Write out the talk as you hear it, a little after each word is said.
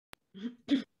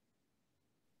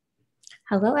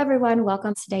Hello, everyone.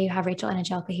 Welcome. Today, you have Rachel and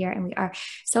Angelica here, and we are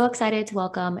so excited to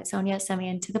welcome Sonja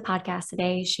Semion to the podcast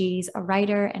today. She's a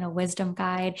writer and a wisdom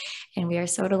guide, and we are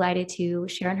so delighted to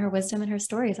share in her wisdom and her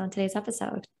stories on today's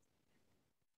episode.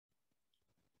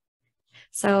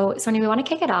 So, Sonja, we want to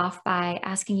kick it off by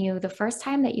asking you the first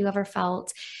time that you ever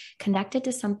felt connected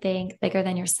to something bigger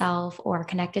than yourself or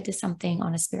connected to something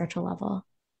on a spiritual level.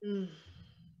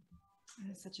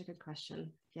 That's such a good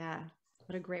question. Yeah.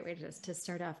 What a great way to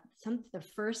start off. The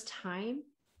first time,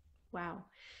 wow.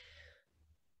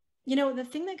 The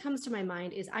thing that comes to my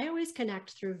mind is I always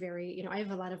connect through I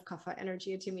have a lot of kapha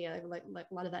energy to me. I have like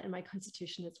a lot of that in my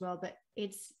constitution as well, but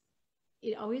it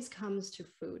always comes to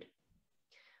food.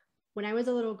 When I was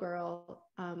a little girl,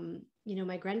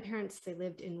 my grandparents, they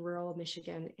lived in rural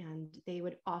Michigan, and they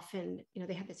would often,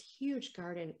 they had this huge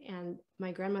garden, and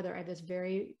my grandmother, I have this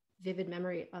very vivid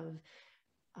memory of,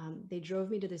 they drove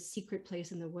me to this secret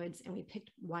place in the woods, and we picked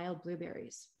wild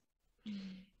blueberries.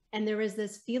 And there was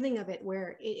this feeling of it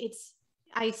where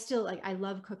I still I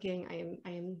love cooking. I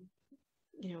am,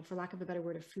 for lack of a better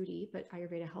word, a foodie, but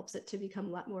Ayurveda helps it to become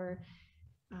a lot more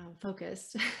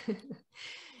focused.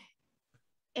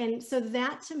 And so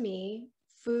that, to me,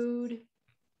 food,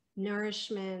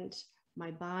 nourishment,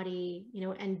 my body,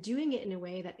 and doing it in a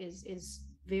way that is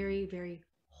very, very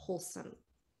wholesome.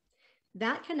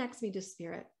 That connects me to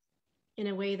spirit in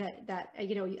a way that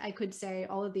I could say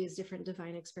all of these different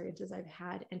divine experiences I've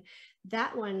had. And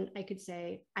that one, I could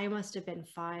say I must have been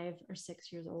 5 or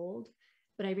 6 years old,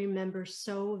 but I remember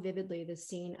so vividly the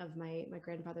scene of my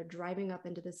grandfather driving up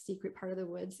into the secret part of the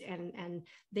woods, and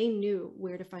they knew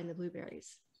where to find the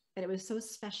blueberries. And it was so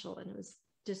special, and it was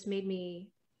just made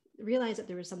me realize that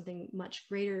there was something much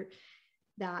greater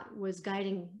that was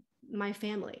guiding my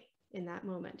family in that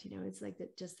moment. It's like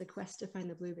just the quest to find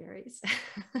the blueberries,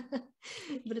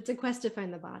 but it's a quest to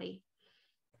find the body.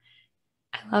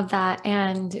 I love that.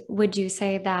 And would you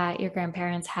say that your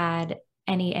grandparents had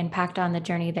any impact on the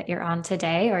journey that you're on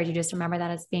today, or do you just remember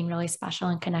that as being really special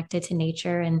and connected to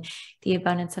nature and the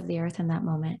abundance of the earth in that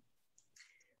moment?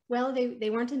 Well, they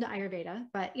weren't into Ayurveda,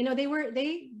 but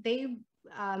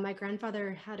my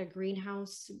grandfather had a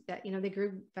greenhouse that, they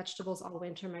grew vegetables all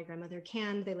winter. My grandmother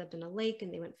canned. They lived in a lake,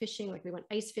 and they went fishing. Like, we went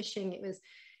ice fishing. It was,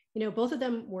 both of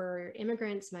them were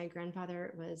immigrants. My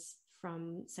grandfather was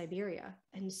from Siberia.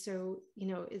 And so,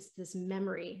 it's this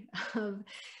memory of,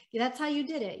 that's how you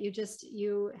did it.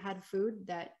 You had food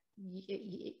that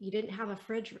you didn't have a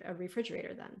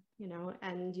refrigerator then,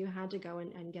 and you had to go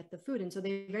and get the food. And so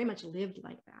they very much lived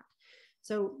like that.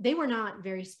 So they were not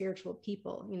very spiritual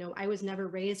people. I was never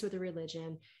raised with a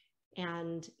religion.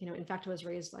 And, in fact, I was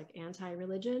raised like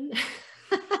anti-religion.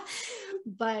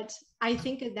 But I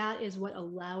think that is what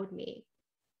allowed me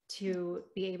to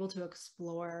be able to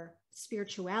explore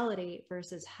spirituality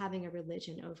versus having a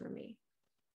religion over me.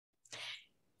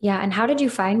 Yeah. And how did you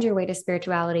find your way to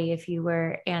spirituality if you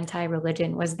were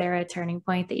anti-religion? Was there a turning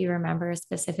point that you remember, a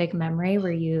specific memory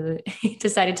where you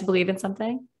decided to believe in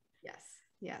something?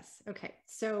 Yes. Okay.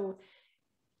 So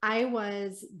I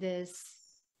was this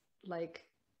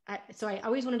I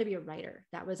always wanted to be a writer.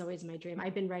 That was always my dream.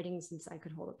 I've been writing since I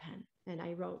could hold a pen, and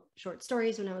I wrote short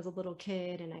stories when I was a little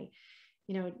kid, and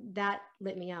that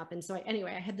lit me up. And so I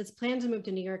had this plan to move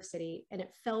to New York City, and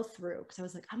it fell through because I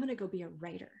was like, I'm going to go be a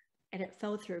writer. And it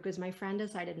fell through because my friend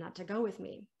decided not to go with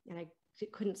me, and I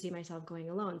couldn't see myself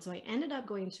going alone. So I ended up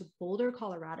going to Boulder,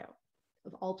 Colorado,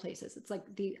 of all places. It's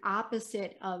like the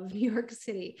opposite of New York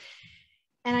City.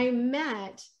 And I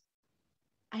met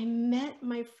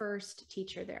my first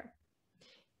teacher there,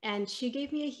 and she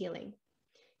gave me a healing.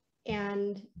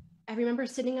 And I remember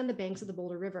sitting on the banks of the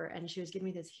Boulder River, and she was giving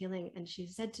me this healing. And she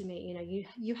said to me,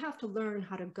 you have to learn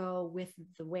how to go with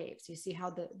the waves. You see how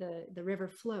the river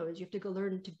flows. You have to go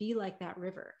learn to be like that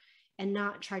river and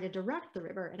not try to direct the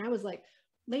river. And I was like,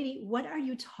 lady, what are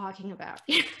you talking about?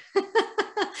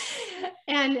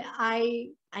 And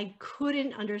I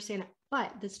couldn't understand it.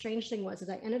 But the strange thing was,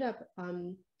 I ended up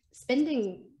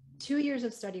spending 2 years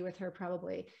of study with her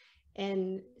probably,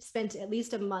 and spent at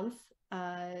least a month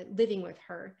living with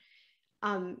her.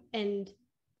 And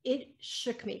it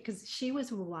shook me because she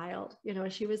was wild.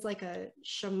 She was like a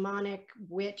shamanic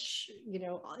witch,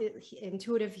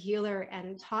 intuitive healer,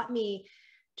 and taught me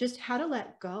just how to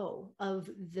let go of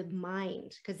the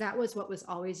mind, because that was what was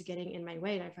always getting in my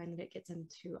way. And I find that it gets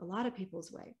into a lot of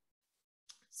people's way.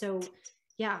 So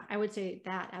yeah, I would say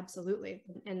that absolutely.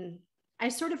 And I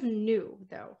sort of knew,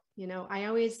 though, I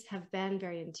always have been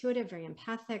very intuitive, very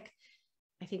empathic.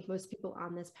 I think most people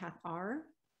on this path are.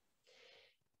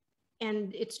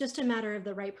 And it's just a matter of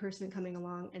the right person coming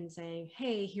along and saying,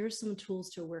 hey, here's some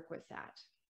tools to work with that.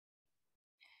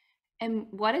 And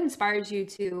what inspires you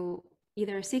to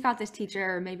either seek out this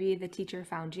teacher or maybe the teacher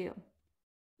found you?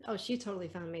 Oh, she totally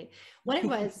found me. What it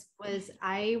was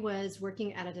I was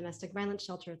working at a domestic violence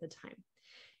shelter at the time.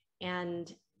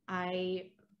 And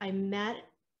I met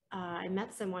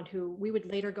someone who we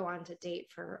would later go on to date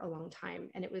for a long time,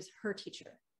 and it was her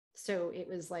teacher. So it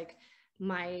was like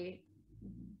my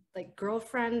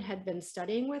girlfriend had been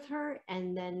studying with her,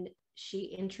 and then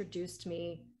she introduced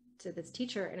me to this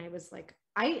teacher, and I was like,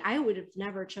 I would have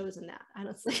never chosen that,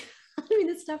 honestly. I mean,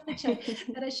 the stuff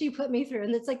that she put me through,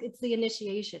 and it's like, it's the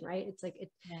initiation, right? It's like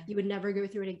you would never go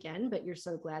through it again, but you're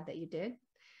so glad that you did.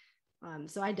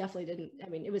 So I definitely didn't. I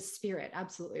mean, it was spirit.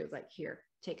 Absolutely, it was like, here,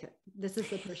 take it. This is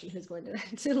the person who's going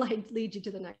to like lead you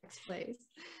to the next place.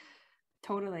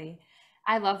 Totally.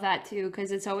 I love that too,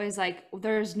 because it's always like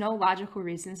there's no logical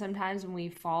reason sometimes when we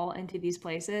fall into these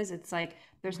places. It's like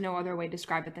there's no other way to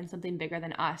describe it than something bigger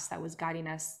than us that was guiding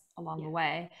us along the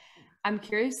way. I'm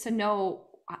curious to know,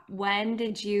 when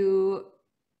did you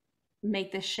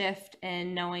make the shift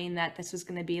in knowing that this was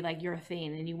going to be like your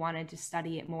thing and you wanted to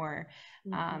study it more?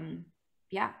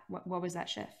 What was that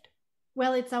shift?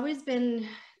 Well, it's been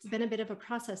a bit of a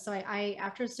process. So I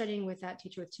after studying with that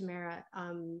teacher, with Tamara,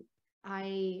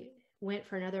 I went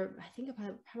for another, I think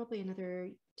about probably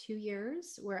another 2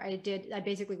 years, where I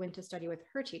basically went to study with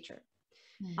her teacher.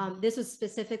 This was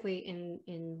specifically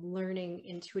in learning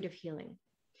intuitive healing.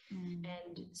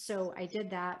 And so I did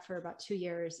that for about 2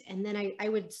 years. And then I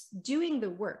was doing the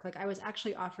work, like I was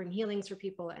actually offering healings for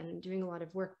people and doing a lot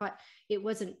of work, but it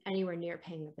wasn't anywhere near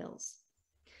paying the bills.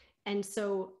 And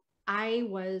so I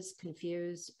was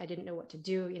confused. I didn't know what to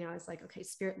do. You know, I was like, okay,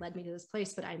 spirit led me to this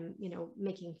place, but I'm,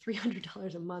 making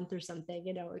 $300 a month or something,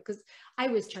 because I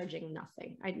was charging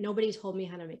nothing. Nobody told me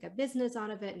how to make a business out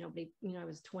of it. Nobody, I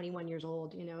was 21 years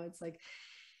old, it's like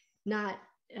not,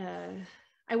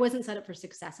 I wasn't set up for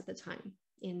success at the time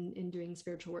in doing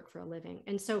spiritual work for a living.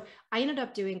 And so I ended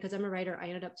up doing, because I'm a writer, I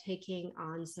ended up taking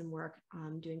on some work,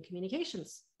 doing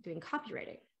communications, doing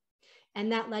copywriting. And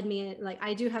that led me, like,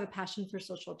 I do have a passion for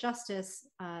social justice.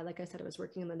 Like I said, I was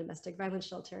working in the domestic violence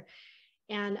shelter.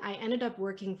 And I ended up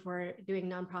doing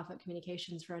nonprofit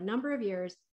communications for a number of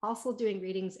years, also doing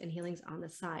readings and healings on the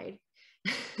side.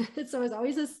 So it was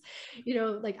always this,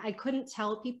 like I couldn't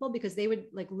tell people, because they would,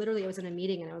 like, literally, I was in a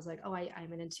meeting and I was like, oh,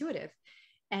 I'm an intuitive.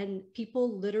 And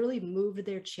people literally moved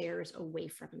their chairs away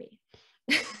from me.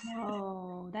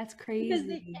 Oh, that's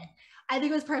crazy. I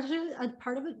think it was part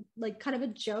of it, like kind of a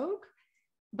joke,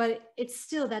 but it's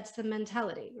still, that's the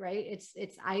mentality, right?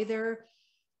 It's either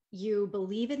you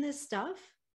believe in this stuff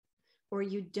or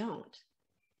you don't.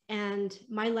 And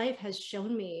my life has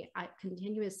shown me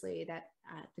continuously that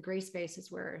the gray space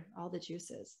is where all the juice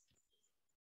is.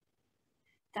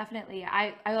 Definitely.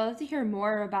 I love to hear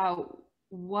more about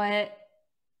what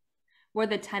were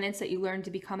the tenets that you learned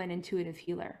to become an intuitive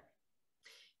healer.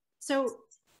 So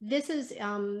this is,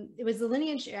 it was the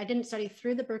lineage. I didn't study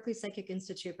through the Berkeley Psychic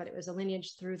Institute, but it was a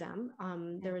lineage through them.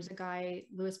 There was a guy,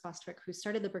 Louis Bostwick, who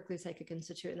started the Berkeley Psychic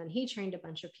Institute, and then he trained a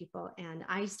bunch of people. And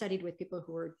I studied with people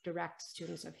who were direct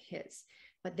students of his,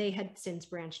 but they had since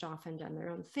branched off and done their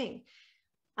own thing.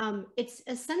 It's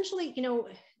essentially,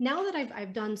 now that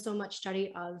I've done so much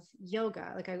study of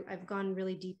yoga, like I've gone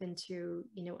really deep into,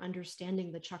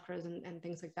 understanding the chakras and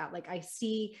things like that. Like I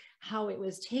see how it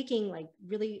was taking like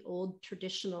really old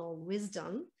traditional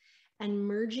wisdom and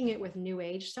merging it with new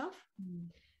age stuff.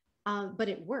 But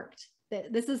it worked.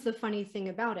 This is the funny thing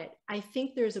about it. I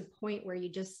think there's a point where you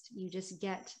just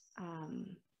get,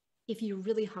 if you're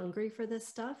really hungry for this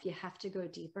stuff, you have to go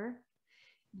deeper.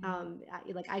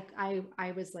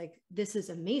 I was like, this is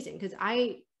amazing, because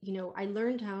I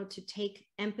learned how to take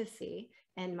empathy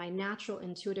and my natural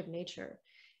intuitive nature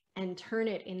and turn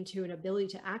it into an ability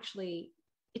to actually,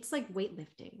 it's like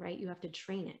weightlifting, right? You have to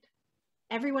train it.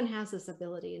 Everyone has this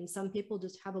ability, and some people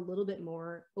just have a little bit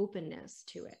more openness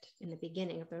to it in the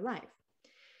beginning of their life.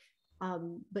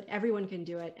 But everyone can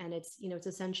do it, and it's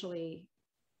essentially,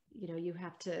 you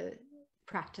have to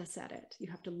practice at it. You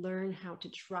have to learn how to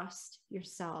trust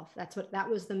yourself. That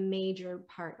was the major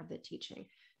part of the teaching.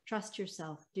 Trust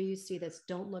yourself. Do you see this?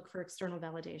 Don't look for external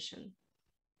validation.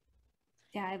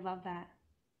 Yeah, I love that.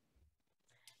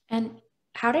 And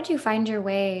how did you find your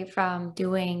way from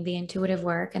doing the intuitive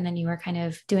work, and then you were kind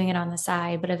of doing it on the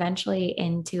side, but eventually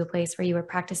into a place where you were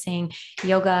practicing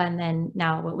yoga, and then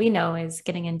now what we know is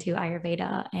getting into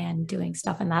Ayurveda and doing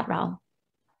stuff in that realm?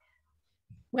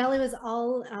 Well, it was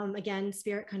all, again,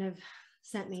 spirit kind of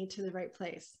sent me to the right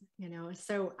place, you know?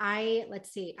 So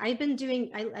let's see, I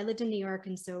lived in New York.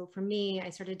 And so for me, I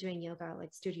started doing yoga,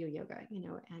 like studio yoga, you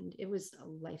know, and it was a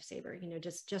lifesaver, you know,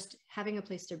 just having a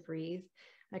place to breathe.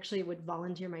 I actually would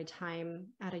volunteer my time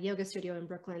at a yoga studio in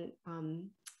Brooklyn,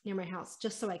 near my house,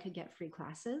 just so I could get free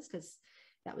classes, because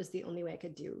that was the only way I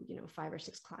could do, you know, 5 or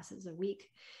 6 classes a week.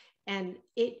 And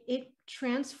it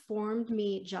transformed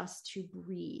me just to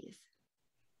breathe.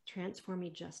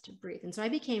 And so I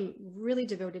became really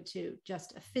devoted to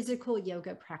just a physical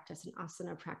yoga practice, an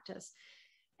asana practice.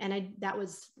 And that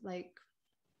was like,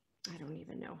 I don't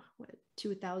even know, what,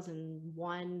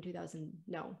 2001, 2000,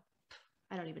 no,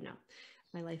 I don't even know.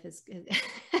 My life is,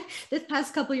 this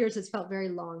past couple of years has felt very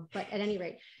long, but at any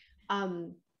rate,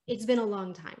 it's been a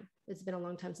long time. It's been a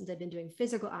long time since I've been doing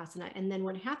physical asana. And then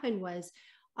what happened was,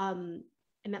 I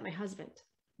met my husband,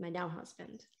 my now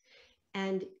husband,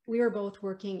 and we were both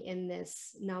working in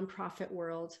this nonprofit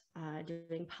world,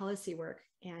 doing policy work.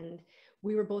 And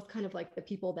we were both kind of like the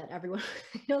people that everyone,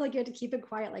 you know, like you had to keep it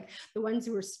quiet, like the ones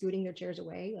who were scooting their chairs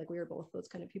away. Like we were both those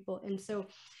kind of people. And so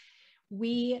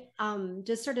we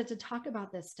just started to talk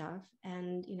about this stuff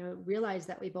and, you know, realized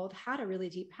that we both had a really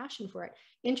deep passion for it.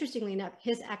 Interestingly enough,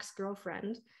 his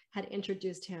ex-girlfriend had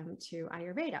introduced him to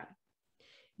Ayurveda.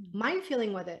 My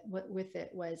feeling with it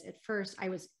was, at first I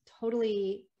was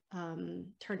totally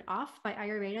turned off by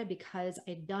Ayurveda because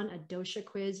I'd done a dosha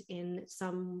quiz in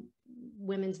some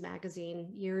women's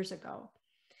magazine years ago.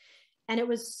 And it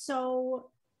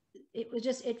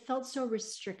felt so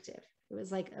restrictive. It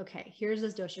was like, okay, here's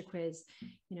this dosha quiz,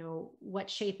 you know, what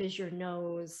shape is your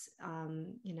nose?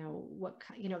 You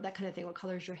know, that kind of thing. What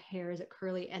color is your hair? Is it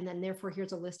curly? And then therefore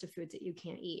here's a list of foods that you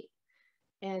can't eat.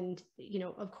 And, you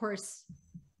know, of course,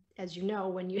 as you know,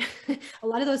 when you, a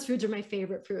lot of those foods are my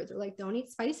favorite foods. They're like, don't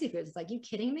eat spicy foods. It's like, you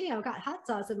kidding me? I've got hot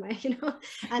sauce in my, you know,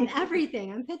 and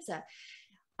everything on pizza.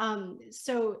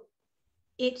 So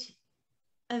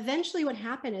eventually what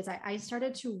happened is I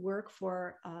started to work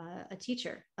for a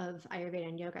teacher of Ayurveda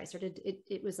and yoga.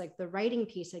 It was like the writing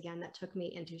piece again that took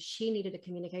me into, she needed a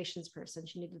communications person.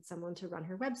 She needed someone to run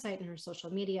her website and her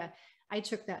social media. I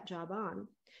took that job on.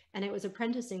 And I was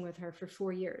apprenticing with her for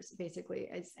 4 years, basically,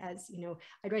 as you know,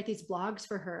 I'd write these blogs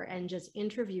for her and just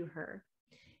interview her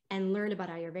and learn about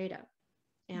Ayurveda.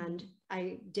 And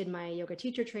I did my yoga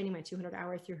teacher training, my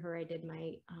 200-hour through her. I did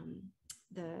my,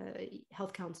 the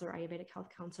health counselor, Ayurvedic health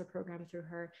counselor program through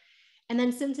her. And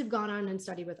then since I've gone on and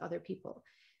studied with other people.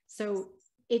 So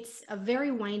it's a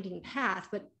very winding path,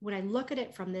 but when I look at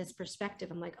it from this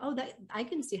perspective, I'm like, oh, that I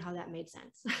can see how that made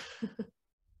sense.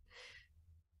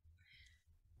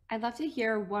 I'd love to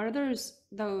hear, what are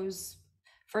those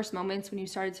first moments when you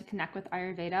started to connect with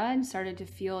Ayurveda and started to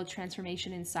feel a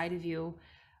transformation inside of you?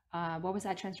 What was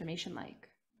that transformation like?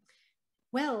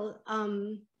 Well,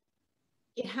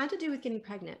 it had to do with getting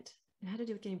pregnant. It had to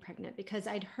do with getting pregnant because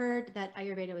I'd heard that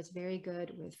Ayurveda was very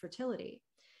good with fertility,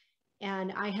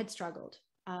 and I had struggled.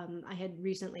 I had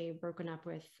recently broken up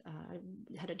with,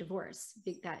 had a divorce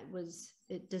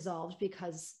it dissolved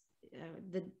because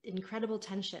the incredible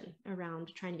tension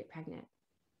around trying to get pregnant.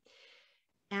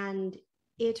 And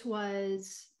it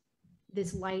was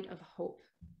this light of hope.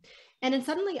 And then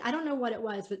suddenly, I don't know what it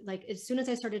was, but like, as soon as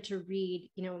I started to read,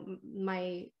 you know,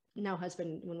 my now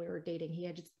husband, when we were dating, he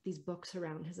had just these books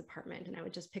around his apartment, and I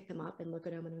would just pick them up and look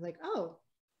at them and be like, oh,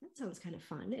 that sounds kind of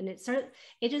fun. And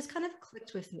it just kind of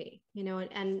clicked with me, you know,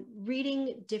 and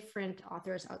reading different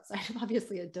authors outside of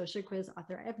obviously a dosha quiz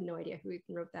author. I have no idea who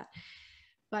even wrote that.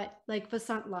 But like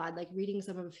Vasant Lad, like reading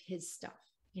some of his stuff,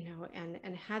 you know,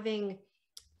 and having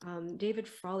David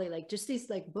Frawley, like just these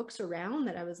like books around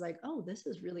that I was like, oh, this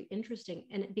is really interesting.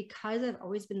 And because I've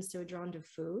always been so drawn to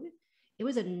food, it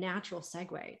was a natural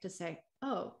segue to say,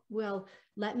 oh, well,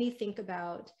 let me think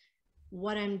about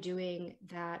what I'm doing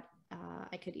that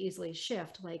I could easily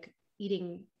shift, like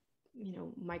eating, you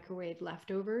know, microwave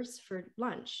leftovers for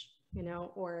lunch, you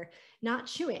know, or not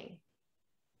chewing.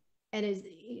 And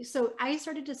so I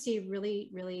started to see really,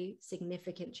 really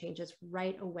significant changes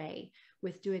right away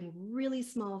with doing really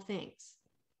small things.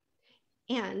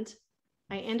 And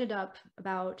I ended up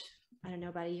about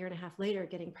a year and a half later,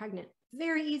 getting pregnant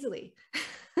very easily.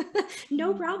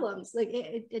 No problems. Like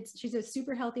she's a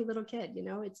super healthy little kid, you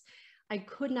know, I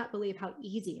could not believe how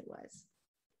easy it was.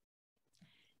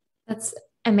 That's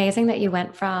amazing that you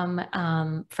went from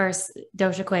first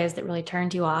dosha quiz that really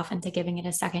turned you off into giving it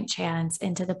a second chance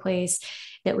into the place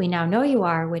that we now know you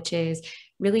are, which is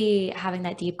really having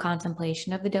that deep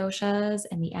contemplation of the doshas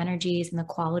and the energies and the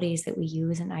qualities that we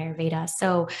use in Ayurveda.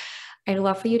 So I'd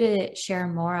love for you to share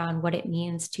more on what it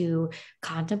means to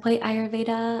contemplate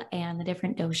Ayurveda and the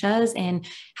different doshas and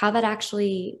how that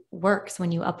actually works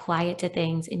when you apply it to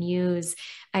things and use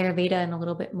Ayurveda in a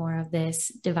little bit more of this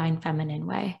divine feminine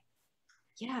way.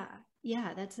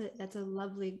 Yeah, that's a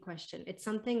lovely question. It's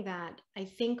something that I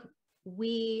think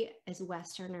we as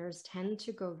Westerners tend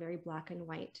to go very black and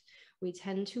white. We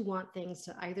tend to want things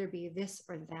to either be this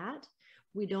or that.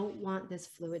 We don't want this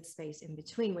fluid space in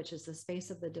between, which is the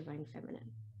space of the divine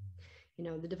feminine. You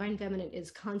know, the divine feminine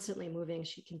is constantly moving.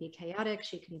 She can be chaotic.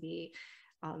 She can be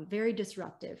very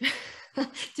disruptive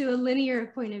to a linear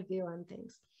point of view on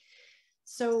things.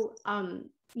 So,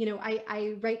 you know,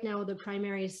 I right now, the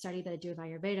primary study that I do with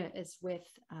Ayurveda is with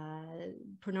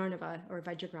Purnarnava or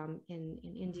Vajragram in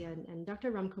India. And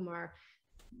Dr. Ramkumar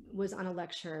was on a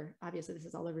lecture, obviously this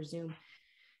is all over Zoom,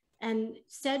 and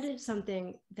said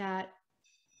something that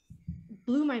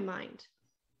blew my mind,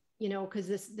 you know,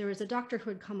 because there was a doctor who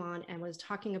had come on and was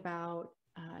talking about,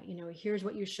 you know, here's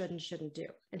what you should and shouldn't do.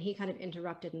 And he kind of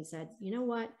interrupted and said, you know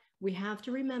what? We have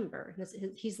to remember,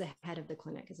 he's the head of the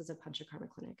clinic. This is a Panchakarma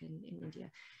clinic in India.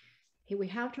 We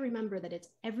have to remember that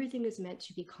everything is meant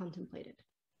to be contemplated.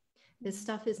 This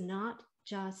stuff is not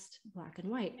just black and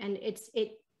white. And it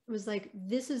was like,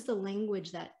 this is the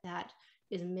language that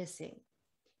is missing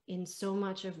in so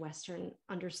much of Western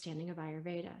understanding of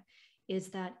Ayurveda, is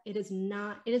that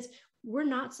we're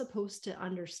not supposed to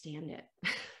understand it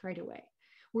right away.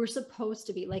 We're supposed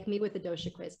to be like me with the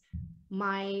dosha quiz.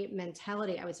 My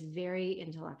mentality, I was very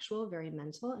intellectual, very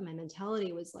mental. And my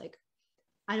mentality was like,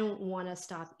 I don't want to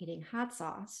stop eating hot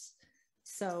sauce.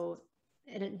 So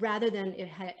rather than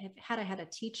had I had a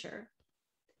teacher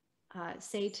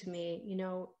say to me, you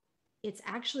know, it's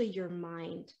actually your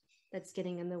mind that's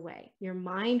getting in the way. Your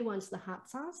mind wants the hot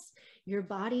sauce. Your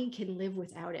body can live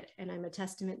without it. And I'm a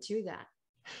testament to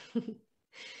that.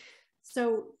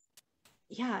 So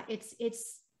yeah,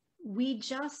 we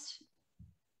just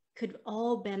could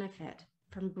all benefit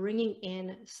from bringing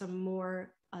in some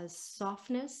more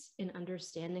softness in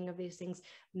understanding of these things,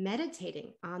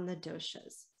 meditating on the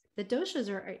doshas. The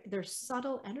doshas they're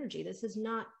subtle energy. This is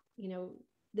not, you know,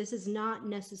 this is not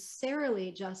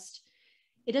necessarily just,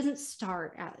 it doesn't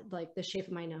start at like the shape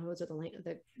of my nose or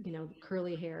the you know,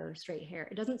 curly hair or straight hair.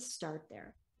 It doesn't start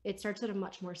there. It starts at a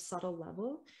much more subtle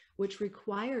level, which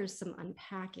requires some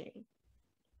unpacking.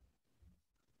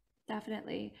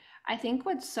 Definitely. I think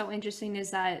what's so interesting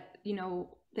is that, you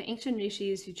know, the ancient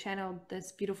rishis who channeled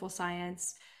this beautiful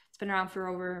science, it's been around for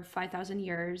over 5,000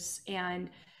 years, and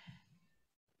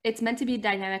it's meant to be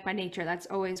dynamic by nature. That's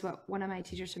always what one of my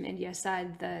teachers from India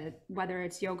said, that whether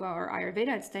it's yoga or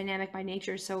Ayurveda, it's dynamic by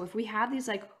nature. So if we have these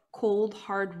like cold,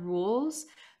 hard rules,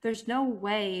 there's no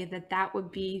way that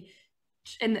would be,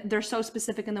 and they're so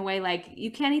specific in the way, like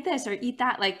you can't eat this or eat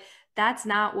that. Like that's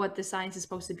not what the science is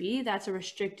supposed to be. That's a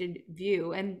restricted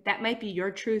view. And that might be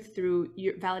your truth through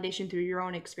your validation through your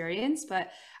own experience. But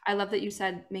I love that you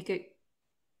said, make it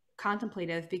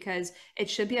contemplative, because it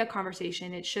should be a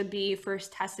conversation. It should be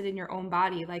first tested in your own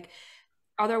body. Like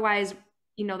otherwise,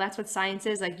 you know, that's what science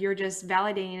is. Like you're just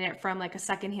validating it from like a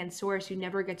secondhand source. You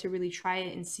never get to really try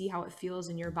it and see how it feels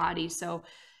in your body. So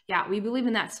yeah, we believe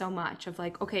in that so much, of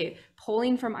like, okay,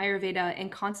 pulling from Ayurveda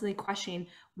and constantly questioning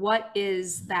what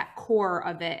is that core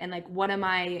of it, and like what am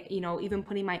I, you know, even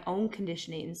putting my own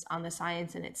conditionings on the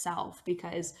science in itself,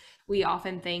 because we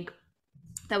often think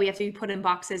that we have to be put in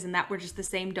boxes and that we're just the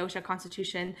same dosha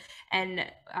constitution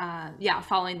and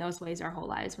following those ways our whole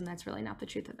lives, when that's really not the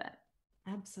truth of it.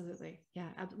 Absolutely. Yeah.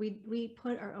 We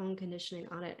put our own conditioning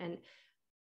on it. And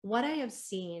what I have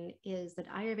seen is that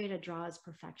Ayurveda draws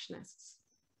perfectionists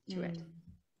to it,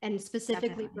 and specifically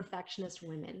definitely perfectionist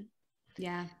women.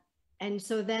 Yeah. And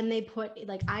so then they put,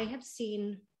 like, I have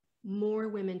seen more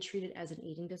women treated as an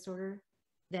eating disorder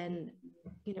than,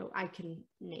 you know, I can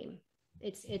name.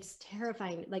 It's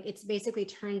terrifying. Like it's basically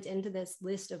turned into this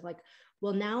list of like,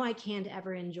 well, now I can't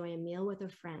ever enjoy a meal with a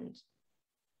friend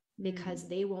because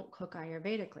they won't cook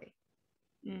Ayurvedically.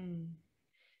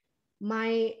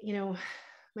 My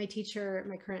teacher,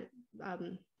 my current,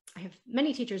 I have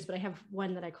many teachers, but I have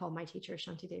one that I call my teacher,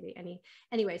 Shanti Devi.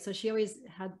 Anyway, so she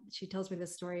tells me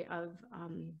this story of,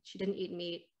 she didn't eat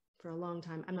meat for a long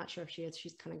time. I'm not sure if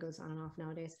she's kind of goes on and off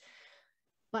nowadays,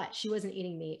 but she wasn't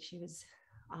eating meat. She was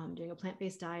doing a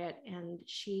plant-based diet, and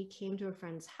she came to a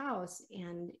friend's house,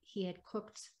 and he had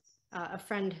cooked, a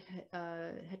friend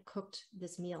had cooked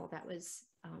this meal that was,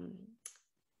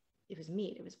 it was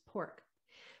meat, it was pork,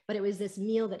 but it was this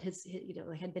meal that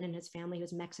had been in his family. He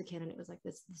was Mexican, and it was like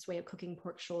this way of cooking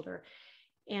pork shoulder.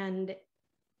 And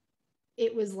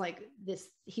it was like this,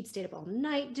 he'd stayed up all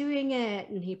night doing it,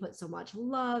 and he put so much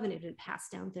love, and it had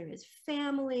passed down through his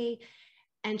family,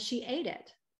 and she ate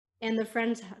it. And the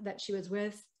friends that she was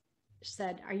with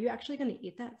said, are you actually going to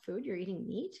eat that food? You're eating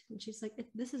meat? And she's like,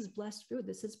 this is blessed food.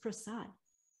 This is prasad.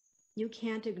 You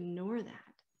can't ignore that.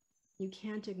 You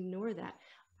can't ignore that.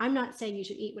 I'm not saying you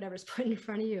should eat whatever's put in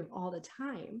front of you all the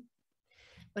time,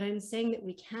 but I'm saying that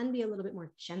we can be a little bit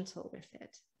more gentle with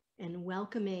it and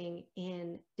welcoming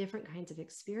in different kinds of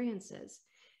experiences.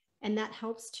 And that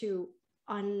helps to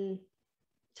untie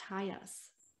us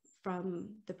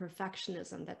from the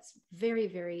perfectionism that's very,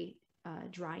 very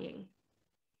drying.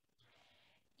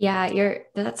 Yeah,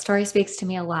 that story speaks to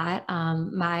me a lot.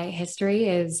 My history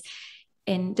is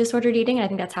in disordered eating. I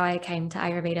think that's how I came to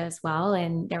Ayurveda as well.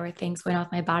 And there were things going on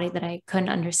with my body that I couldn't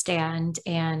understand.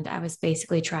 And I was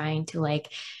basically trying to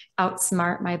like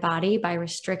outsmart my body by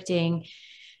restricting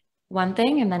one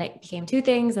thing, and then it became two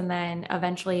things, and then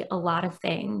eventually a lot of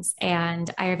things. And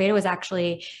Ayurveda was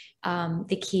actually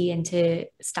the key into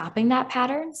stopping that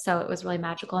pattern. So it was really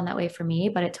magical in that way for me,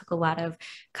 but it took a lot of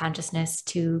consciousness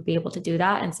to be able to do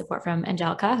that, and support from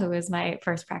Angelica, who was my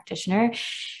first practitioner.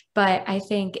 But I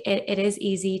think it is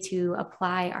easy to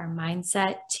apply our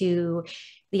mindset to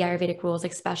the Ayurvedic rules,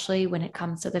 especially when it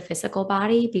comes to the physical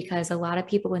body, because a lot of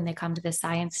people, when they come to the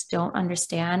science, don't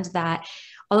understand that,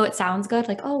 although it sounds good,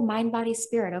 like, oh, mind, body,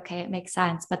 spirit, okay, it makes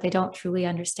sense, but they don't truly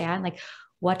understand, like,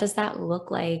 what does that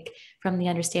look like from the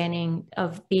understanding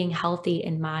of being healthy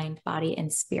in mind, body,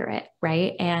 and spirit,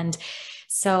 right? And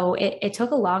so it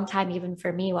took a long time, even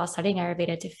for me while studying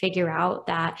Ayurveda, to figure out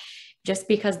that just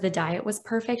because the diet was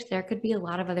perfect, there could be a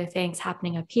lot of other things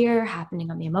happening up here,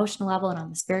 happening on the emotional level and on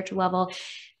the spiritual level,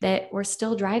 that were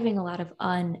still driving a lot of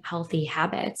unhealthy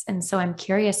habits. And so I'm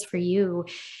curious for you,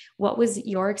 what was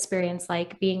your experience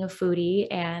like being a foodie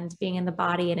and being in the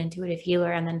body and intuitive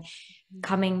healer, and then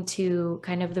coming to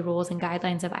kind of the rules and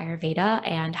guidelines of Ayurveda?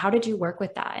 And how did you work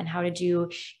with that? And how did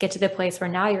you get to the place where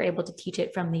now you're able to teach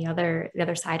it from the other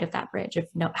side of that bridge of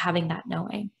having that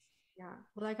knowing? Yeah.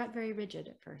 Well, I got very rigid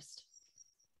at first.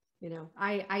 You know,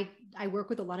 I work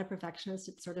with a lot of perfectionists.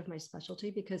 It's sort of my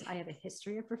specialty because I have a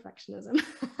history of perfectionism.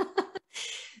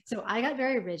 So I got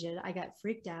very rigid. I got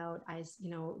freaked out.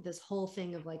 This whole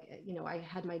thing of like, I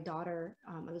had my daughter,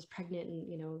 I was pregnant,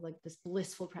 and, like this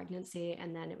blissful pregnancy.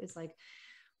 And then it was like,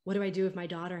 what do I do if my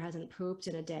daughter hasn't pooped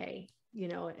in a day?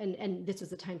 And this was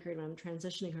the time period when I'm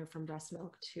transitioning her from breast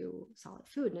milk to solid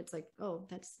food. And it's like, oh,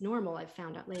 that's normal. I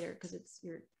found out later, because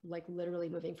you're like literally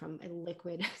moving from a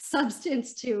liquid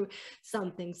substance to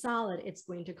something solid. It's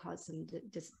going to cause some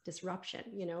disruption,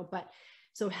 but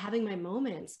so having my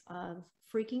moments of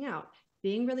freaking out,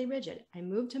 being really rigid. I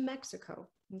moved to Mexico.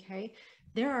 Okay.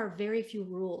 There are very few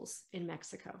rules in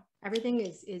Mexico. Everything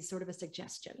is sort of a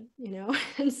suggestion,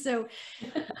 And so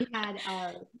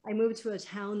I moved to a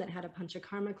town that had a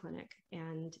panchakarma clinic,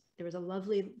 and there was a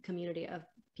lovely community of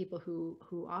people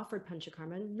who offered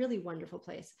panchakarma, a really wonderful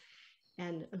place.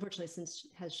 And unfortunately, since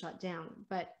has shut down.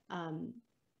 But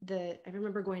I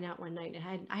remember going out one night,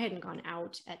 and I hadn't gone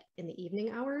out in the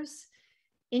evening hours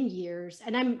in years.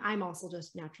 And I'm also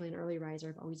just naturally an early riser.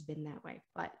 I've always been that way,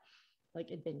 but like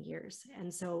it'd been years.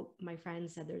 And so my friend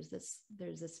said, there's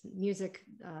this music,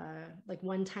 like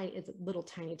it's a little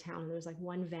tiny town. And there was like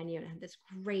one venue, and it had this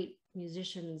great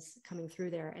musicians coming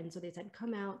through there. And so they said,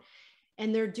 come out,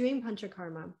 and they're doing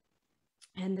panchakarma.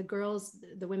 And the girls,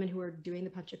 the women who are doing the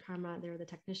panchakarma, they're the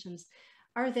technicians,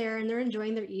 are there, and they're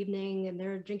enjoying their evening, and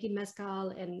they're drinking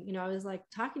mezcal. And I was like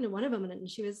talking to one of them, and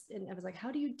I was like,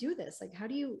 how do you do this? Like, how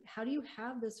do you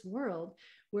have this world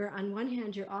where on one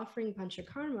hand you're offering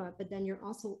panchakarma, but then you're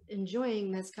also enjoying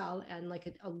mezcal and like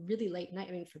a really late night?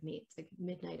 I mean, for me, it's like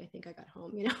midnight. I think I got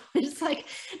home, it's like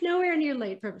nowhere near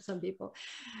late for some people.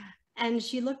 And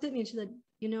she looked at me and she said,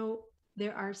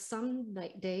 there are some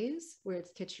days where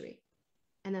it's khichdi,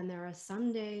 and then there are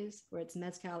some days where it's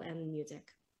mezcal and music.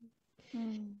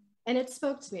 And it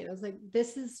spoke to me. And I was like,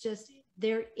 this is just,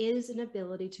 there is an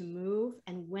ability to move.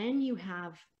 And when you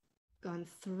have gone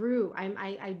through,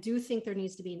 I do think there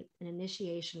needs to be an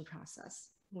initiation process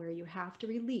where you have to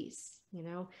release,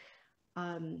 you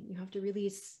have to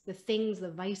release the things,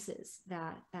 the vices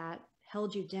that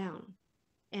held you down.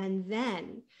 And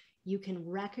then you can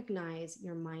recognize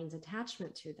your mind's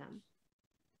attachment to them.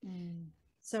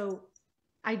 So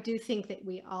I do think that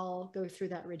we all go through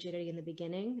that rigidity in the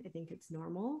beginning. I think it's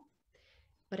normal,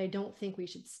 but I don't think we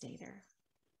should stay there.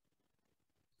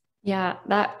 Yeah,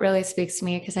 that really speaks to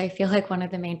me, because I feel like one of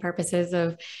the main purposes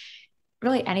of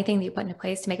really anything that you put into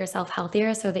place to make yourself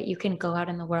healthier, so that you can go out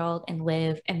in the world and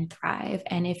live and thrive.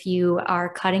 And if you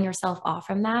are cutting yourself off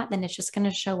from that, then it's just going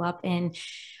to show up in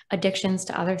addictions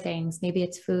to other things. Maybe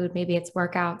it's food, maybe it's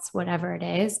workouts, whatever it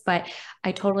is. But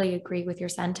I totally agree with your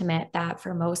sentiment that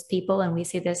for most people, and we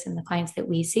see this in the clients that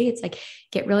we see, it's like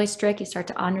get really strict. You start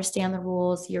to understand the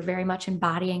rules. You're very much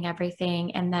embodying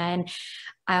everything. And then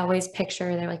I always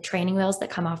picture they're like training wheels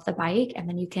that come off the bike, and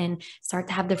then you can start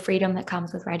to have the freedom that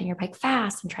comes with riding your bike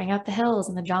fast and trying out the hills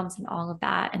and the jumps and all of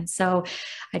that. And so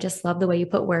I just love the way you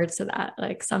put words to that.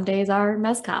 Like some days are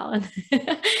mezcal and,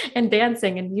 and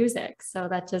dancing and music. So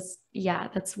that just, yeah,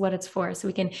 that's what it's for. So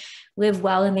we can live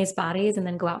well in these bodies and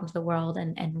then go out into the world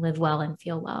and live well and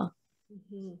feel well.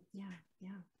 Mm-hmm. Yeah.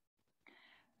 Yeah.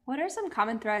 What are some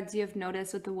common threads you have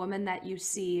noticed with the women that you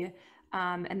see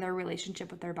and their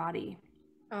relationship with their body?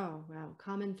 Oh, wow.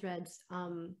 Common threads.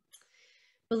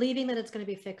 Believing that it's going to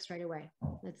be fixed right away.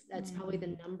 That's probably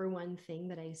the number one thing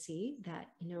that I see, that,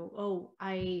 oh,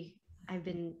 I've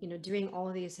been, doing all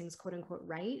of these things, quote unquote,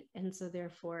 right. And so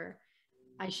therefore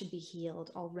I should be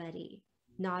healed already,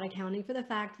 not accounting for the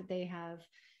fact that they have,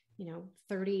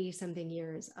 30 something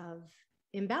years of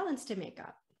imbalance to make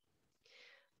up.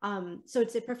 So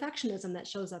it's a perfectionism that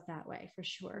shows up that way for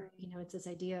sure. It's this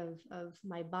idea of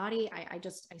my body. I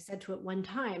said to it one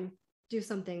time, do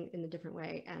something in a different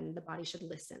way, and the body should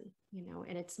listen,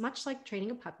 and it's much like training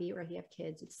a puppy, or if you have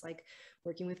kids, it's like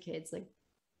working with kids, like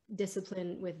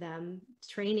discipline with them,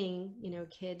 training,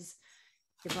 kids,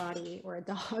 your body, or a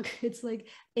dog. It's like,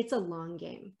 it's a long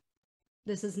game.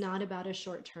 This is not about a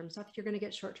short-term stuff. You're going to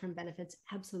get short-term benefits,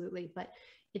 absolutely, but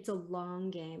it's a long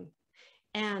game.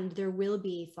 And there will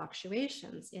be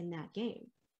fluctuations in that game.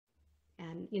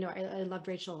 And, I loved,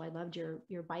 Rachel, I loved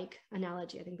your bike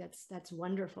analogy. I think that's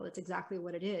wonderful. It's exactly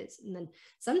what it is. And then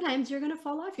sometimes you're going to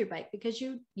fall off your bike because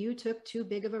you took too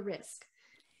big of a risk.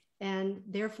 And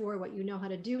therefore, what you know how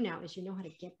to do now is you know how to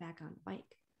get back on the bike.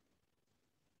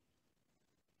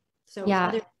 So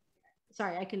yeah.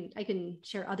 Sorry, I can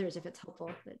share others if it's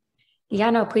helpful. But yeah,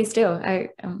 no, please do. I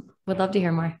would love to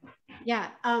hear more. Yeah.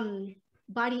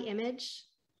 Body image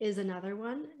is another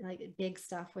one, like big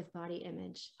stuff with body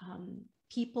image.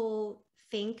 People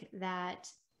think that,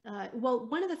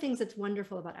 one of the things that's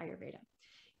wonderful about Ayurveda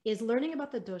is learning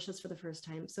about the doshas for the first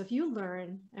time. So if you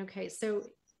learn, okay, so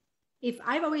if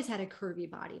I've always had a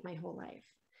curvy body my whole life,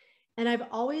 and I've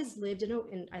always lived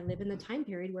and I live in the time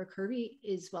period where curvy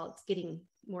is, it's getting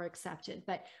more accepted.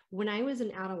 But when I was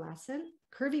an adolescent,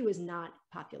 curvy was not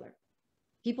popular.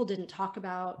 People didn't talk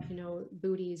about,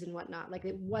 booties and whatnot. Like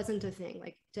it wasn't a thing.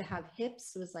 Like to have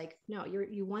hips was like, no,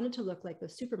 you wanted to look like the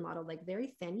supermodel, like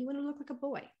very thin. You want to look like a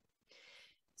boy.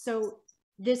 So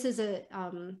this is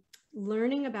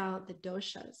learning about the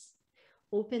doshas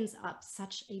opens up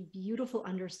such a beautiful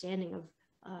understanding of,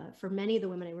 for many of the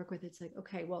women I work with, it's like,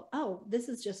 okay, this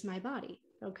is just my body.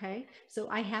 Okay. So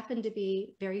I happen to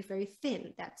be very, very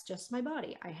thin. That's just my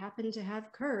body. I happen to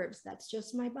have curves. That's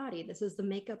just my body. This is the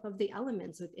makeup of the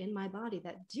elements within my body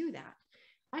that do that.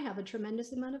 I have a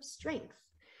tremendous amount of strength,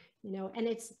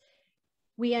 and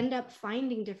we end up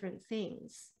finding different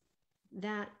things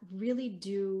that really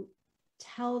do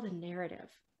tell the narrative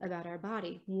about our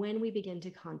body when we begin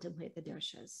to contemplate the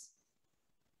doshas.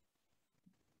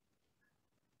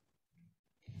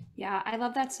 Yeah, I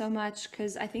love that so much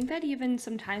because I think that even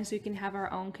sometimes we can have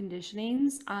our own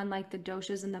conditionings on like the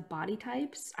doshas and the body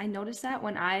types. I noticed that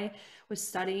when I was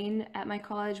studying at my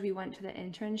college, we went to the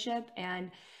internship,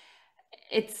 and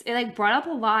it like brought up a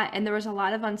lot, and there was a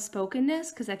lot of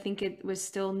unspokenness because I think it was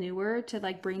still newer to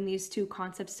like bring these two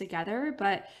concepts together.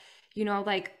 But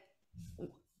like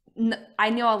I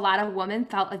know a lot of women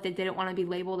felt like they didn't want to be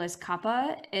labeled as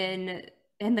kappa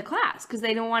in the class because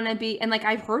they don't want to be, and like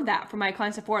I've heard that from my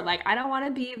clients before, like I don't want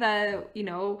to be the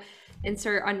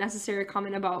insert unnecessary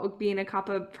comment about being a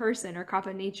kappa person or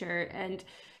kappa nature. And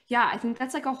yeah, I think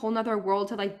that's like a whole nother world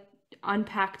to like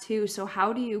unpack too. So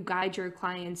how do you guide your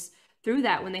clients through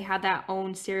that when they have that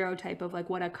own stereotype of like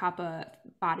what a kappa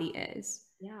body is?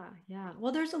 Yeah.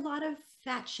 Well, there's a lot of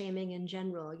fat shaming in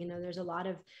general. There's a lot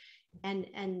of, and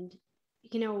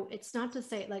it's not to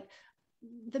say like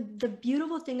the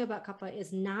beautiful thing about kappa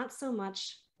is not so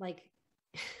much like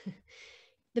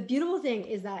the beautiful thing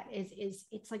is that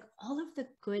it's like all of the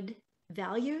good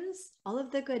values, all of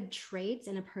the good traits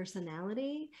in a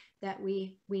personality that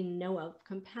we know of,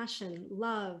 compassion,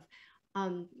 love,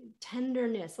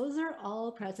 tenderness, those are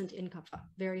all present in kapha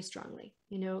very strongly,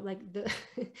 like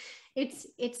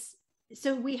it's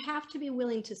so we have to be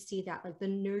willing to see that, like the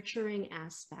nurturing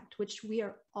aspect, which we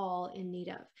are all in need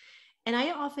of. And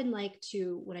I often like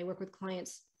to, when I work with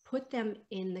clients, put them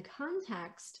in the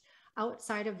context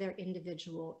outside of their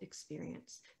individual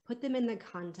experience, put them in the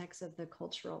context of the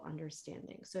cultural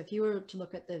understanding. So if you were to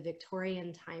look at the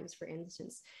Victorian times, for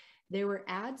instance, There were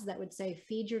ads that would say,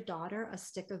 feed your daughter a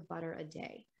stick of butter a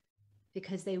day,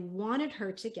 because they wanted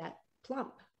her to get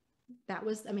plump. That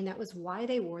was why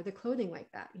they wore the clothing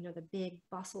like that, you know, the big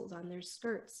bustles on their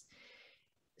skirts.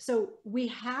 So we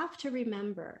have to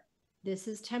remember, this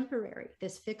is temporary.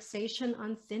 This fixation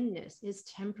on thinness is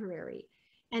temporary.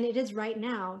 And it is right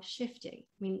now shifting.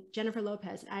 I mean, Jennifer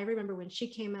Lopez, I remember when she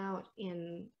came out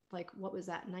in, like, what was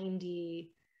that,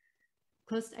 90,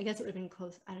 close, I guess it would have been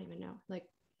close, I don't even know, like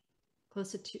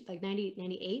close to like 90,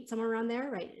 98, somewhere around there,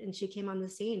 right? And she came on the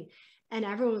scene and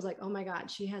everyone was like, oh my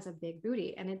God, she has a big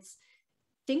booty. And it's,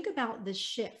 think about the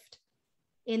shift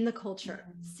in the culture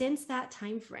since that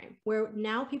time frame, where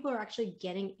now people are actually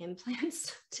getting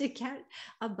implants to get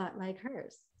a butt like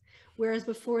hers, whereas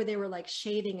before they were like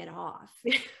shaving it off.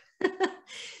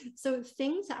 So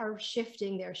things are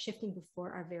shifting. They're shifting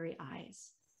before our very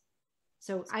eyes.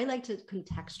 So I like to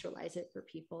contextualize it for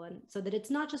people, and so that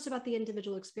it's not just about the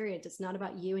individual experience. It's not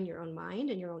about you and your own mind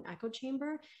and your own echo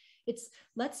chamber. It's,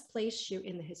 let's place you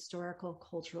in the historical,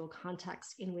 cultural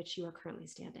context in which you are currently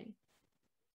standing.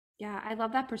 Yeah, I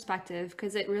love that perspective,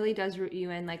 because it really does root you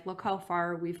in, like, look how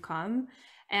far we've come.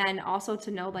 And also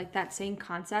to know, like, that same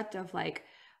concept of like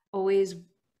always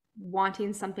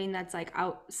wanting something that's like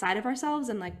outside of ourselves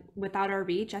and like without our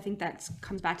reach. I think that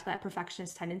comes back to that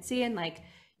perfectionist tendency. And like,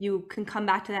 you can come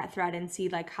back to that thread and see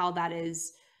like how that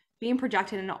is being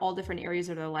projected in all different areas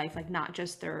of their life, like not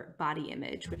just their body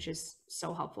image, which is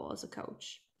so helpful as a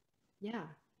coach. Yeah.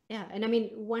 Yeah. And I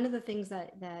mean, one of the things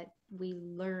that we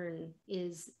learn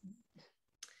is,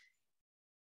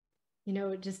 you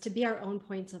know, just to be our own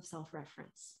points of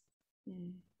self-reference.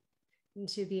 And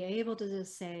to be able to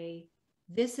just say,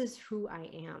 this is who I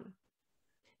am.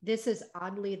 This is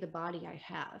oddly the body I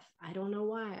have. I don't know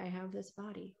why I have this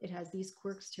body. It has these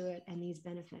quirks to it and these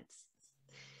benefits.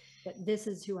 But this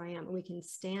is who I am. And we can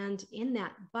stand in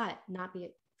that, but not be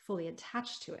fully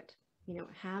attached to it. You know,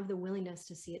 have the willingness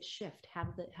to see it shift.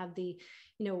 Have the,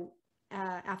 you know,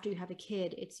 after you have a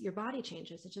kid, it's your body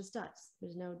changes. It just does.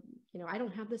 There's no, you know, I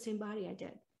don't have the same body I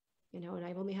did, you know, and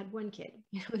I've only had one kid.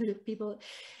 You know, people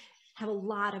have a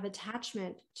lot of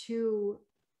attachment to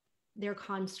their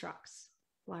constructs,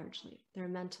 largely their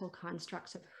mental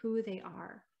constructs of who they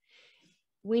are.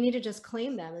 We need to just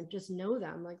claim them and just know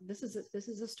them. Like, this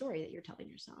is a story that you're telling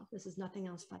yourself. This is nothing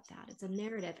else but that. It's a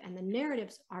narrative, and the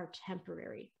narratives are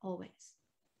temporary, always.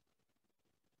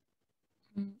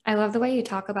 I love the way you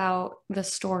talk about the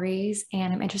stories,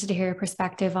 and I'm interested to hear your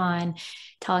perspective on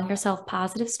telling yourself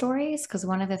positive stories, because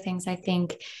one of the things I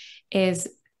think is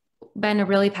been a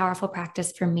really powerful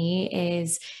practice for me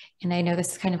is, and I know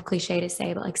this is kind of cliche to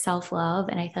say, but like self-love.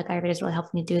 And I feel like Ayurveda has really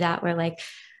helped me do that, where like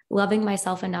loving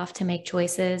myself enough to make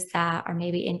choices that are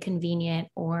maybe inconvenient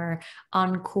or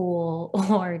uncool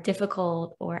or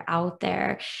difficult or out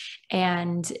there.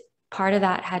 And part of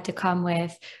that had to come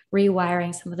with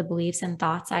rewiring some of the beliefs and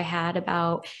thoughts I had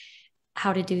about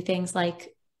how to do things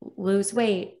like lose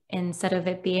weight. Instead of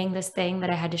it being this thing that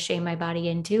I had to shame my body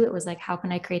into, it was like, how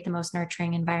can I create the most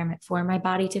nurturing environment for my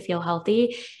body to feel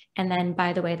healthy? And then,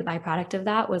 by the way, the byproduct of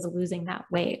that was losing that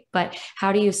weight. But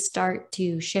how do you start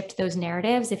to shift those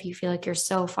narratives if you feel like you're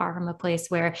so far from a place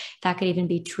where that could even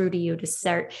be true to you, to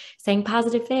start saying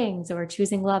positive things or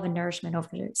choosing love and nourishment over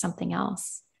something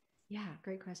else? Yeah,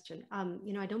 great question.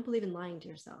 You know, I don't believe in lying to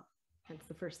yourself. That's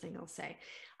the first thing I'll say.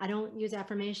 I don't use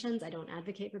affirmations. I don't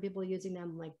advocate for people using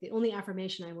them. Like, the only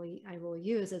affirmation I will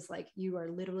use is like, you are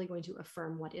literally going to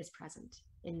affirm what is present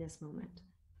in this moment.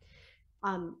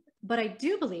 But I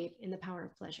do believe in the power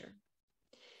of pleasure.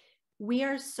 We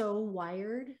are so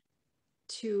wired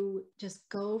to just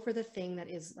go for the thing that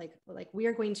is like we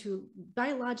are going to,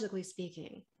 biologically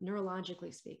speaking,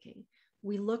 neurologically speaking,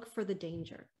 we look for the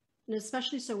danger. And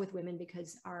especially so with women,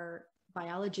 because our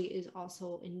biology is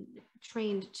also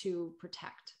trained to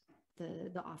protect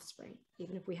the offspring,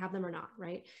 even if we have them or not,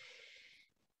 right?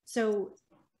 So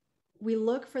we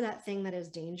look for that thing that is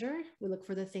danger. We look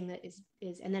for the thing that is,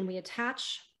 and then we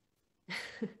attach.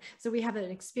 So we have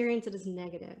an experience that is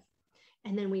negative.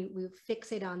 And then we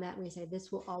fixate on that and we say,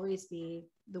 this will always be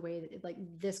the way that, like,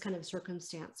 this kind of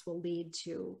circumstance will lead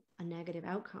to a negative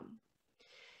outcome.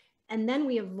 And then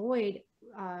we avoid,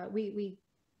 we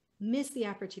miss the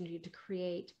opportunity to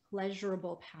create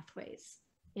pleasurable pathways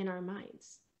in our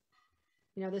minds.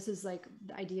 You know, this is like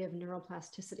the idea of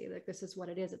neuroplasticity. Like, this is what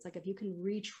it is. It's like, if you can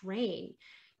retrain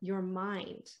your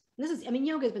mind, this is, I mean,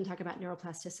 yoga has been talking about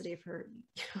neuroplasticity for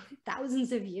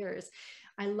thousands of years.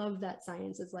 I love that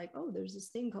science is like, oh, there's this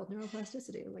thing called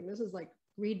neuroplasticity. I'm like, this is like,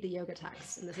 read the yoga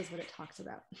text and this is what it talks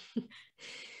about.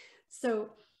 So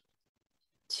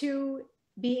to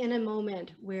be in a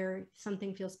moment where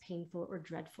something feels painful or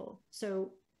dreadful.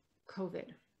 So COVID,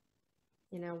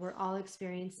 we're all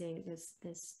experiencing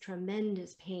this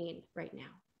tremendous pain right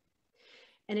now.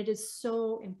 And it is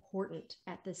so important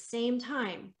at the same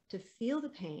time to feel the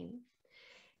pain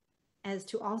as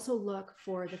to also look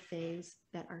for the things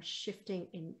that are shifting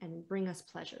and bring us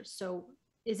pleasure. So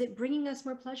is it bringing us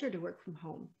more pleasure to work from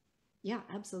home? Yeah,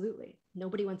 absolutely.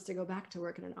 Nobody wants to go back to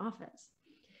work in an office.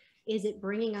 Is it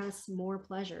bringing us more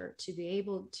pleasure to be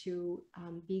able to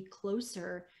be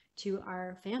closer to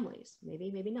our families?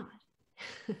 Maybe, maybe not.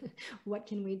 What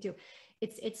can we do?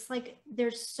 It's like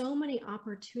there's so many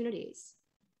opportunities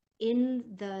in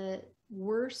the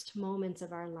worst moments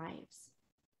of our lives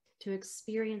to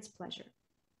experience pleasure.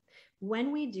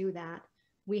 When we do that,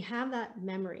 we have that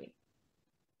memory.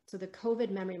 So the COVID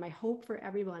memory, my hope for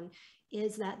everyone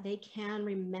is that they can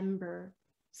remember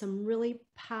some really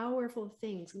powerful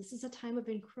things. This is a time of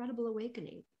incredible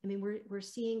awakening. I mean, we're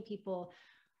seeing people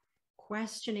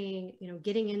questioning,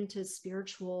 getting into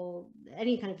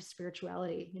any kind of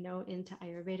spirituality, into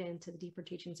Ayurveda, into the deeper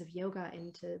teachings of yoga,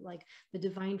 into like the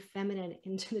divine feminine,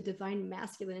 into the divine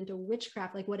masculine, into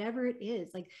witchcraft, like whatever it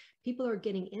is, like people are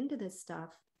getting into this stuff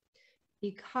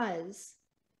because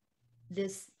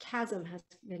this chasm has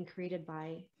been created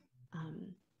by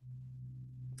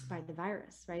the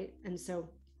virus, right? And so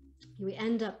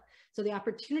so the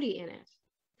opportunity in it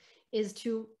is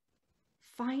to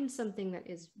find something that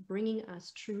is bringing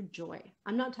us true joy.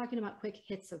 I'm not talking about quick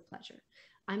hits of pleasure.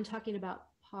 I'm talking about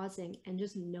pausing and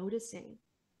just noticing,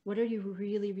 what are you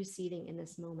really receiving in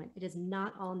this moment? It is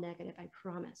not all negative, I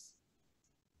promise.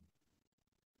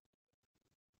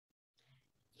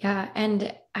 Yeah,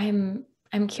 and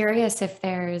I'm curious if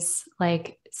there's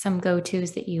like some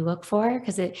go-tos that you look for,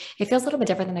 because it feels a little bit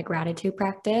different than a gratitude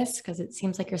practice, because it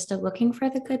seems like you're still looking for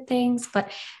the good things.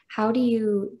 But how do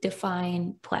you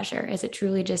define pleasure? Is it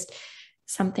truly just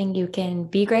something you can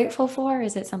be grateful for? Or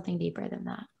is it something deeper than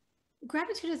that?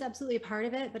 Gratitude is absolutely a part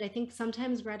of it, but I think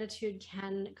sometimes gratitude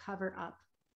can cover up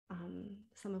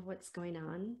some of what's going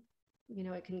on.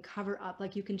 It can cover up,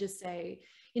 like you can just say,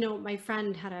 my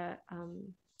friend had a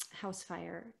house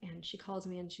fire, and she calls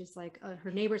me and she's like, her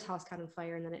neighbor's house caught on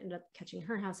fire, and then it ended up catching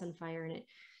her house on fire, and it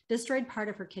destroyed part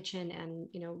of her kitchen, and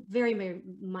very, very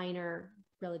minor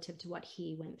relative to what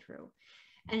he went through.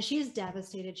 And she's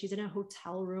devastated. She's in a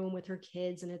hotel room with her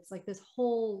kids, and it's like this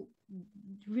whole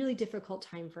really difficult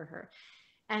time for her.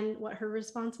 And what her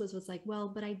response was like, well,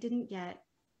 but I didn't get,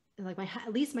 like,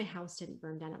 at least my house didn't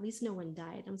burn down. At least no one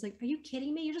died. I was like, are you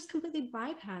kidding me? You're just completely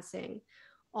bypassing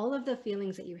all of the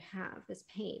feelings that you have, this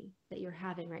pain that you're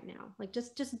having right now. Like,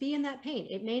 just be in that pain.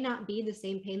 It may not be the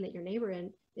same pain that your neighbor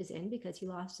is in because he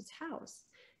lost his house.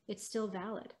 It's still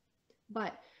valid.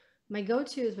 But my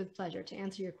go-to is with pleasure, to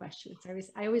answer your questions.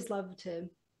 I always love to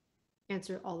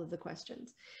answer all of the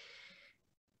questions.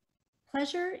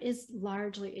 Pleasure is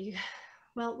largely,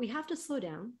 well, we have to slow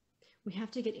down. We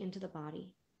have to get into the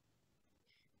body.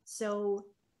 So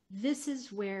this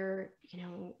is where,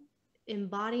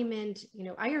 embodiment,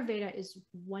 Ayurveda is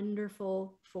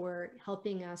wonderful for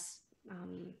helping us.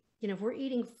 If we're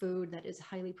eating food that is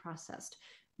highly processed,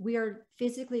 we are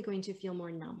physically going to feel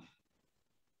more numb.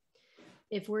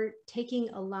 If we're taking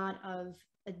a lot of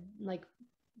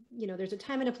there's a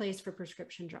time and a place for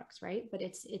prescription drugs, right? But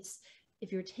it's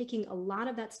if you're taking a lot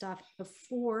of that stuff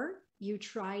before you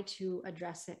try to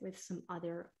address it with some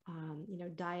other,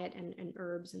 diet and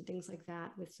herbs and things like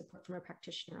that, with support from a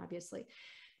practitioner, obviously,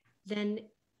 then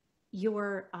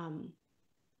you're, I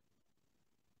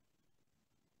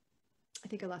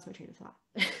think I lost my train of thought.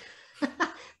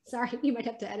 Sorry, you might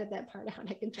have to edit that part out.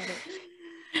 I can try to.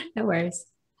 No worries.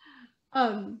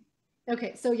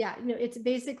 Okay, so yeah, it's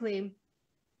basically,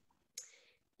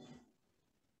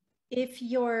 if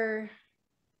you're,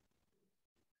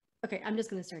 okay, I'm just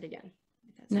going to start again.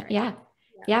 No, yeah.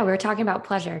 We were talking about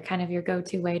pleasure, kind of your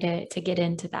go-to way to get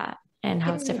into that, and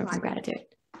how it's different from gratitude.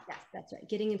 Yes, that's right.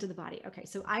 Getting into the body. Okay,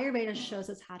 so Ayurveda shows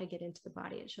us how to get into the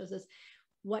body. It shows us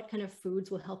what kind of foods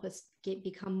will help us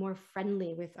become more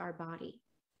friendly with our body.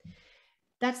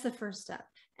 That's the first step.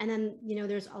 And then,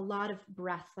 there's a lot of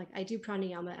breath. Like, I do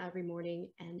pranayama every morning,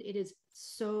 and it is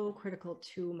so critical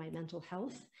to my mental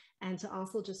health, and to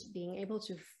also just being able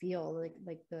to feel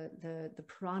like the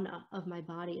prana of my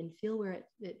body, and feel where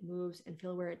it moves, and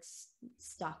feel where it's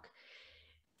stuck.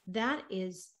 That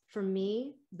is, for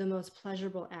me, the most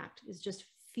pleasurable act, is just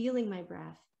feeling my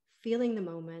breath, feeling the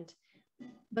moment.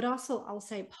 But also, I'll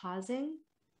say pausing.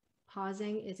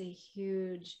 Pausing is a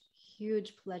huge,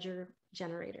 huge pleasure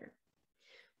generator.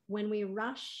 When we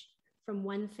rush from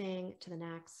one thing to the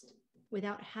next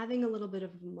without having a little bit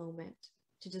of a moment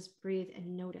to just breathe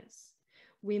and notice.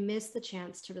 We miss the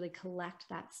chance to really collect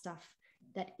that stuff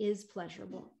that is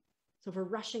pleasurable. So if we're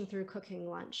rushing through cooking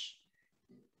lunch,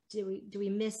 do we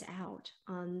miss out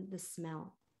on the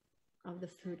smell of the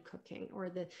food cooking, or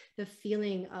the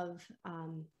feeling of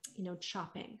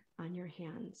chopping on your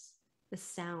hands, the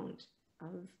sound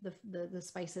of the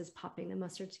spices popping, the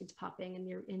mustard seeds popping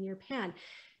in your pan?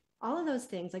 All of those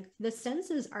things, like the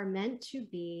senses are meant to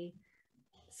be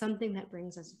something that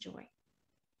brings us joy.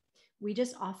 We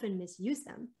just often misuse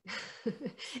them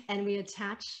and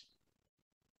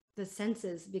the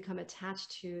senses become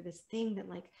attached to this thing that,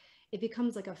 like, it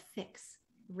becomes like a fix,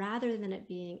 rather than it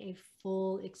being a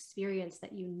full experience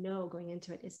that going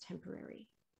into it is temporary.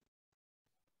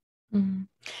 Mm-hmm.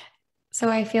 So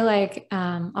I feel like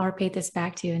I'll repeat this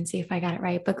back to you and see if I got it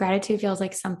right. But gratitude feels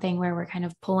like something where we're kind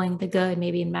of pulling the good,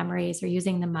 maybe in memories or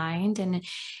using the mind. And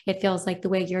it feels like the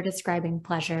way you're describing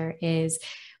pleasure is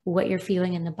what you're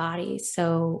feeling in the body.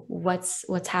 So what's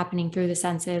happening through the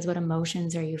senses? What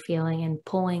emotions are you feeling? And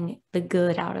pulling the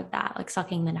good out of that, like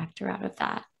sucking the nectar out of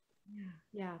that.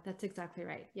 Yeah, that's exactly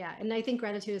right. Yeah. And I think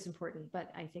gratitude is important,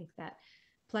 but I think that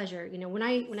pleasure, when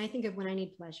I think of when I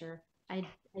need pleasure, I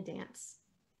dance.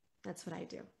 That's what I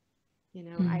do.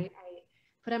 I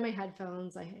put on my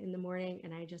headphones in the morning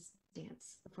and I just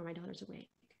dance before my daughter's awake.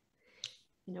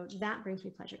 That brings me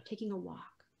pleasure. Taking a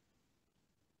walk,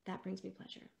 that brings me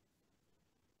pleasure.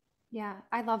 Yeah,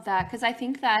 I love that, because I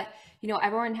think that,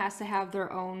 everyone has to have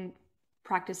their own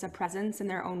practice of presence in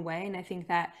their own way. And I think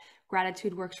that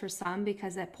gratitude works for some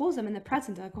because it pulls them in the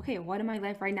present. They're like, okay, what in my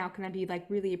life right now can I be like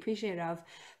really appreciative of?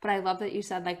 But I love that you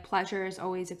said like pleasure is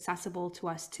always accessible to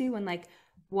us too. And like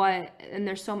and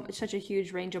there's such a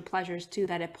huge range of pleasures too,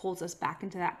 that it pulls us back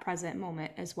into that present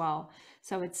moment as well.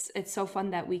 So it's so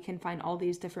fun that we can find all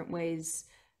these different ways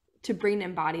to bring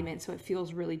embodiment so it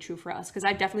feels really true for us. Because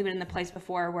I've definitely been in the place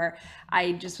before where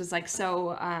I just was like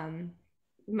so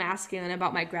masculine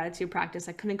about my gratitude practice.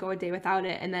 I couldn't go a day without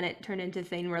it. And then it turned into a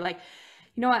thing where like,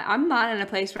 you know what, I'm not in a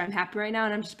place where I'm happy right now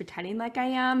and I'm just pretending like I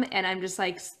am. And I'm just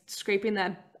like scraping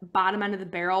the bottom end of the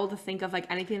barrel to think of like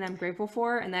anything I'm grateful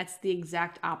for. And that's the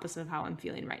exact opposite of how I'm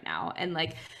feeling right now. And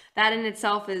like that in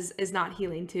itself is not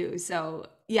healing too. So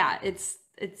yeah,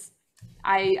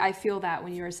 I feel that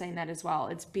when you were saying that as well.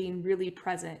 It's being really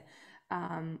present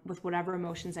with whatever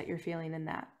emotions that you're feeling in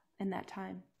that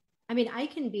time. I mean, I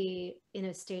can be in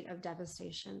a state of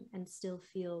devastation and still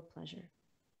feel pleasure.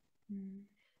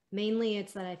 Mainly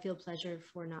it's that I feel pleasure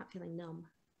for not feeling numb.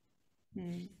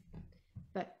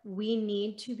 But we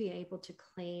need to be able to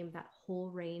claim that whole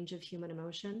range of human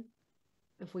emotion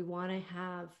if we want to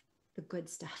have the good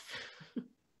stuff.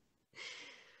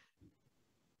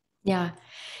 Yeah.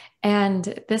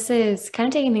 And this is kind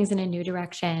of taking things in a new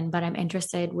direction, but I'm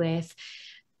interested with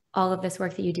all of this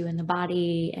work that you do in the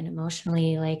body and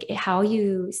emotionally, like how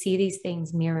you see these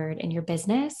things mirrored in your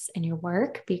business and your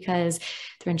work, because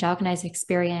through Angelica and I's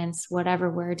experience, whatever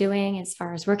we're doing as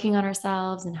far as working on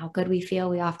ourselves and how good we feel,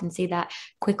 we often see that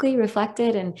quickly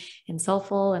reflected and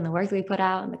soulful in the work that we put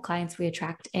out and the clients we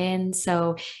attract in.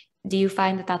 So do you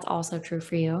find that that's also true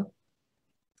for you?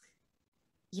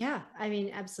 Yeah, I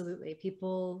mean, absolutely.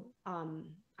 People,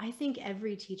 I think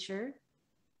every teacher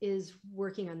is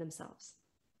working on themselves.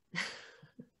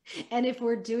 And if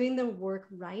we're doing the work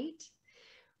right,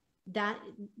 that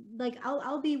like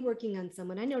I'll be working on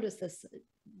someone. I noticed this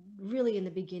really in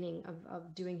the beginning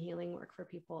of doing healing work for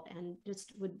people, and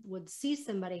just would see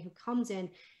somebody who comes in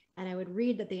and I would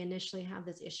read that they initially have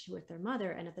this issue with their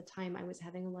mother. And at the time I was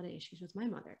having a lot of issues with my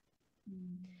mother.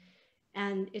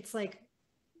 And it's like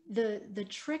the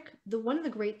trick, one of the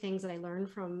great things that I learned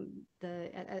from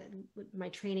my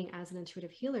training as an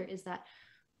intuitive healer is that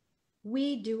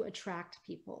we do attract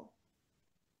people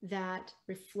that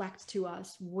reflect to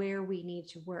us where we need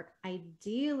to work.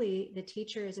 Ideally, the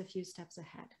teacher is a few steps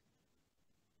ahead.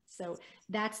 So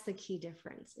that's the key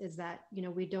difference, is that,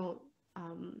 we don't,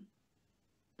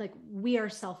 we are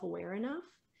self-aware enough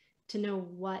to know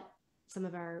what some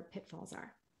of our pitfalls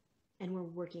are, and we're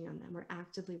working on them. We're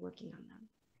actively working on them.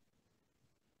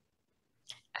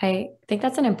 I think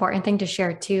that's an important thing to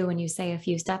share too, when you say a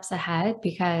few steps ahead,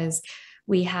 because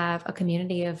we have a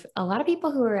community of a lot of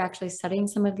people who are actually studying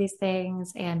some of these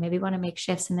things and maybe want to make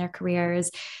shifts in their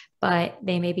careers, but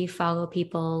they maybe follow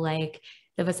people like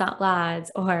the Vasant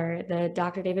Lads or the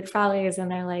Dr. David Frawleys, and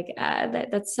they're like,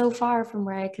 that's so far from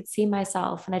where I could see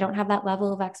myself, and I don't have that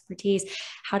level of expertise.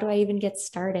 How do I even get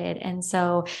started? And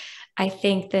so I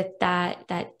think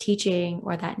that teaching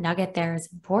or that nugget there is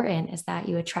important, is that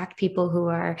you attract people who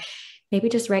are maybe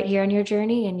just right here in your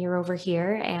journey and you're over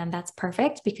here. And that's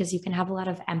perfect because you can have a lot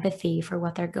of empathy for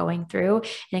what they're going through.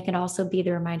 And it can also be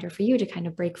the reminder for you to kind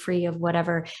of break free of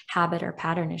whatever habit or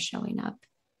pattern is showing up.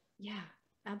 Yeah,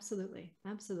 absolutely.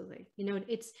 Absolutely. You know,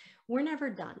 we're never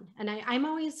done. And I'm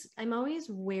always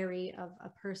wary of a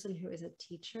person who is a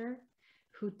teacher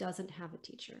who doesn't have a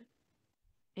teacher.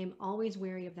 I'm always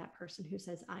wary of that person who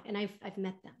says, I've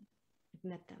met them. I've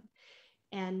met them.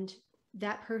 And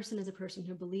that person is a person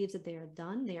who believes that they are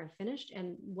done, they are finished.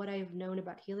 And what I've known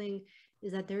about healing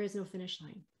is that there is no finish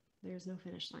line. There's no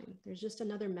finish line. There's just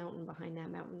another mountain behind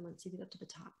that mountain once you get up to the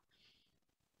top.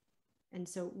 And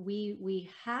so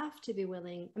we have to be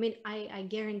willing. I mean, I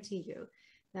guarantee you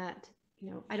that,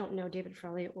 you know, I don't know David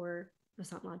Frawley or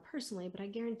Vasant Lad personally, but I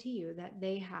guarantee you that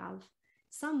they have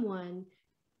someone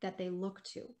that they look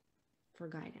to for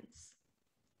guidance.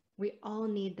 We all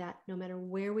need that no matter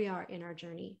where we are in our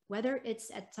journey, whether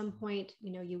it's at some point,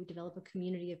 you know, you develop a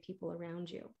community of people around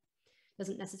you. It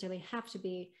doesn't necessarily have to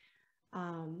be,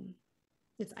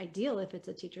 it's ideal if it's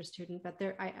a teacher student, but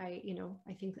I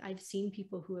think I've seen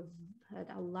people who have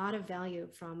had a lot of value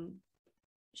from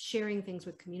sharing things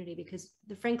with community because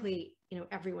frankly, you know,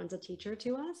 everyone's a teacher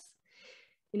to us.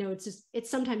 You know,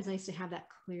 it's sometimes nice to have that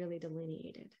clearly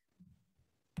delineated.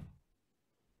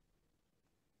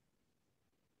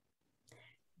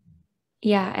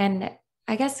 Yeah. And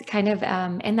I guess kind of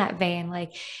in that vein,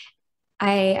 like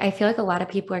I feel like a lot of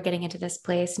people are getting into this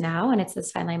place now, and it's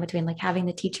this fine line between like having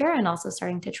the teacher and also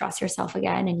starting to trust yourself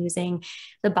again and using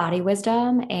the body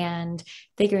wisdom and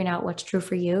figuring out what's true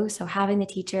for you. So having the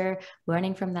teacher,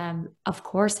 learning from them, of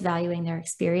course, valuing their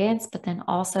experience, but then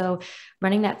also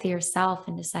running that through yourself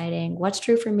and deciding what's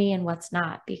true for me and what's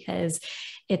not, because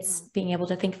it's being able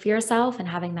to think for yourself and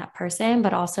having that person,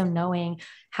 but also knowing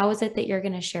how is it that you're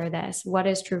going to share this? What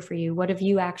is true for you? What have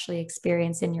you actually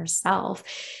experienced in yourself?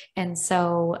 And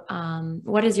so,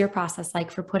 what is your process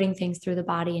like for putting things through the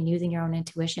body and using your own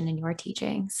intuition in your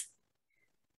teachings?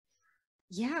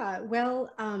 Yeah, well,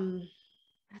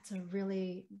 that's a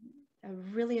really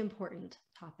important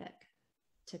topic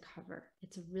to cover.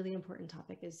 It's a really important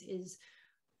topic is,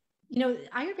 you know,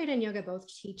 Ayurveda and yoga both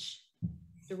teach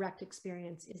direct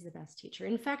experience is the best teacher.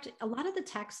 In fact, a lot of the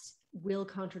texts will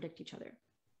contradict each other.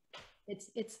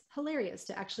 It's hilarious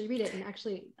to actually read it. And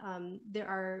actually, there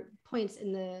are points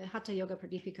in the Hatha Yoga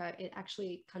Pradipika, it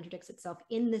actually contradicts itself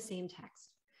in the same text.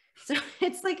 So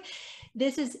it's like,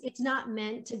 it's not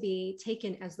meant to be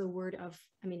taken as the word of,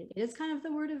 I mean, it is kind of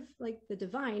the word of like the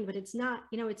divine, but it's not,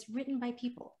 you know, it's written by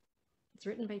people. It's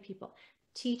written by people.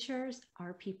 Teachers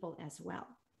are people as well.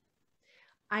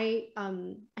 I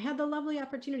had the lovely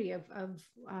opportunity of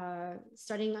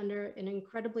studying under an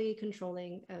incredibly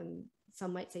controlling,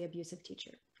 some might say abusive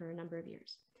teacher for a number of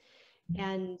years.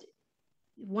 And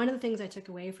one of the things I took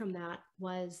away from that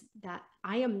was that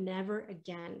I am never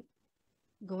again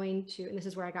going to, and this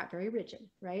is where I got very rigid,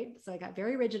 right? So I got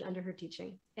very rigid under her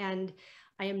teaching. And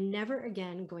I am never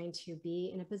again going to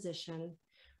be in a position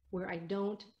where I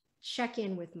don't check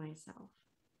in with myself.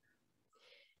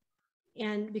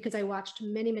 And because I watched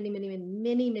many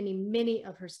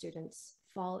of her students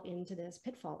fall into this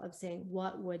pitfall of saying,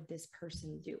 what would this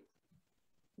person do?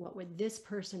 What would this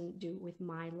person do with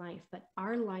my life? But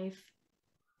our life,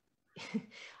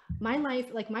 my life,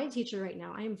 like my teacher right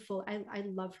now, I am full, I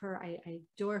love her. I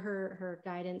adore her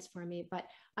guidance for me. But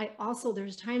I also,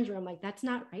 there's times where I'm like, that's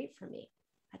not right for me.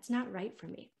 That's not right for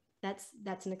me.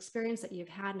 That's an experience that you've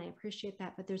had and I appreciate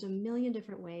that. But there's a million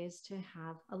different ways to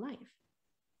have a life.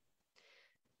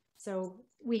 So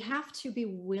we have to be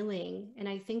willing, and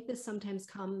I think this sometimes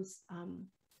comes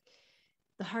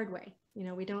the hard way. You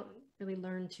know, we don't really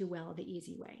learn too well the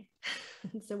easy way.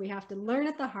 So we have to learn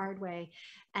it the hard way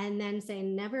and then say,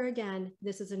 never again,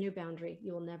 this is a new boundary.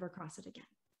 You will never cross it again.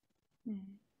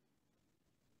 Mm-hmm.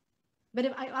 But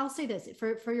if I'll say this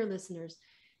for your listeners,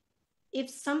 if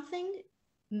something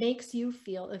makes you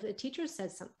feel, if a teacher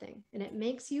says something and it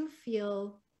makes you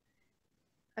feel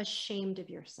ashamed of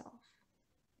yourself,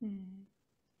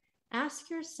 ask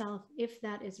yourself if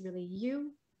that is really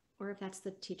you or if that's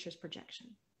the teacher's projection.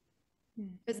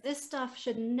 Because this stuff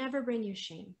should never bring you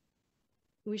shame.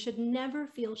 We should never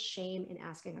feel shame in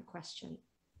asking a question,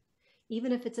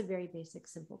 even if it's a very basic,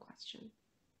 simple question.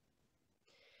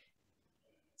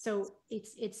 So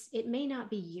it may not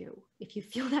be you if you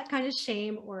feel that kind of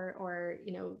shame or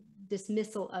you know,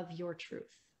 dismissal of your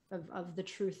truth, of the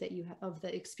truth that you have, of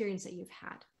the experience that you've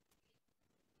had.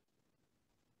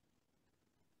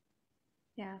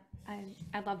 Yeah,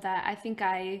 I love that. I think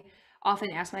I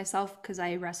often ask myself, because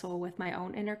I wrestle with my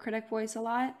own inner critic voice a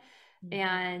lot,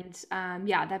 And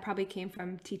yeah, that probably came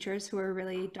from teachers who are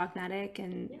really dogmatic.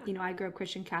 And, you know, I grew up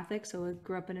Christian Catholic, so I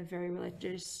grew up in a very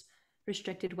religious,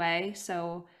 restricted way.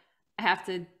 So I have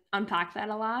to unpack that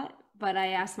a lot. But I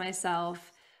asked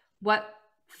myself, what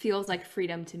feels like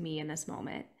freedom to me in this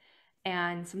moment?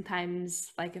 And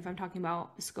sometimes, like if I'm talking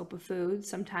about the scope of food,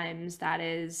 sometimes that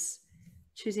is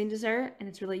choosing dessert and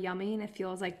it's really yummy and it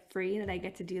feels like free that I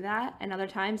get to do that. And other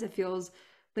times it feels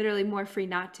literally more free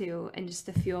not to, and just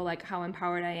to feel like how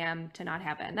empowered I am to not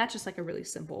have it. And that's just like a really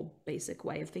simple, basic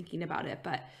way of thinking about it.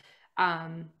 But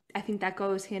I think that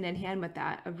goes hand in hand with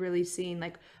that, of really seeing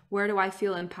like, where do I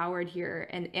feel empowered here?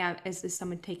 And is this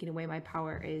someone taking away my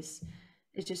power is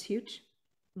just huge.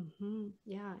 Mm-hmm.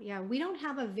 Yeah. Yeah. We don't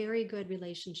have a very good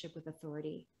relationship with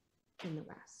authority in the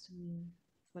West.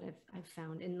 That's what I've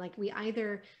found. And like, we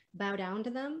either bow down to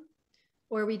them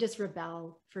or we just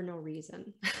rebel for no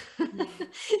reason.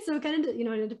 So it kind of, you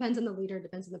know, it depends on the leader, it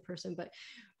depends on the person, but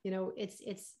you know,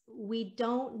 we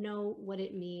don't know what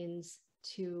it means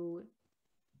to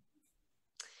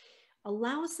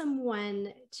allow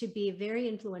someone to be very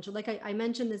influential. Like I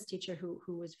mentioned this teacher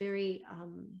who was very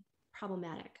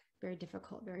problematic, very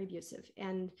difficult, very abusive.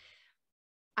 And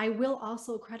I will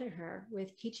also credit her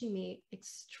with teaching me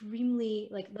extremely,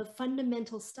 like the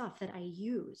fundamental stuff that I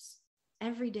use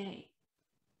every day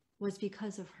was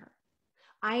because of her.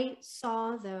 I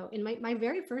saw though, in my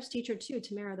very first teacher too,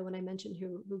 Tamara, the one I mentioned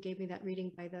who gave me that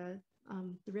reading by the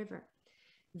river,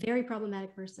 very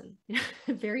problematic person,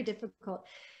 very difficult,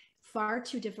 far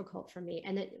too difficult for me.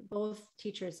 And it, both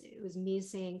teachers, it was me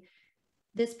saying,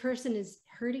 this person is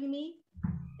hurting me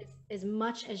as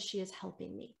much as she is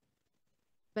helping me.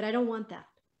 But I don't want that.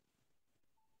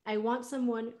 I want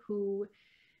someone who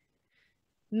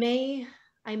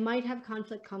I might have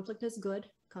conflict. Conflict is good.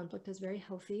 Conflict is very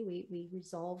healthy. We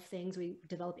resolve things. We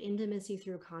develop intimacy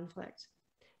through conflict.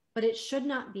 But it should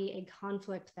not be a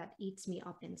conflict that eats me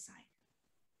up inside.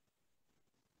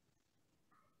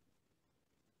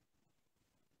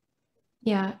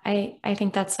 Yeah, I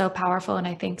think that's so powerful. And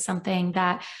I think something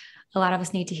that a lot of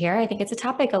us need to hear. I think it's a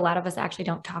topic a lot of us actually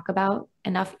don't talk about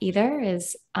enough either,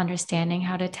 is understanding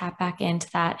how to tap back into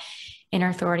that inner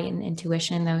authority and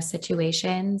intuition in those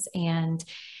situations, and,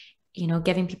 you know,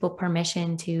 giving people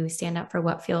permission to stand up for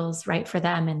what feels right for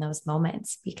them in those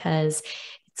moments, because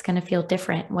it's going to feel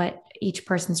different what each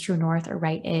person's true north or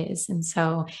right is. And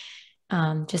so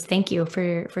just thank you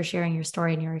for sharing your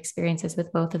story and your experiences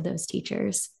with both of those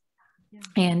teachers. Yeah.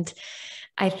 And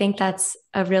I think that's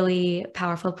a really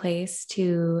powerful place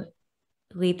to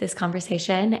lead this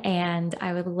conversation. And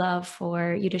I would love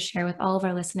for you to share with all of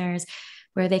our listeners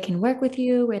where they can work with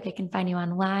you, where they can find you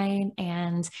online,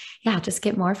 and yeah, just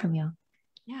get more from you.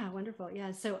 Yeah, wonderful.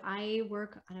 Yeah. So I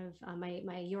work out of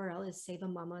my URL is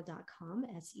sevamama.com,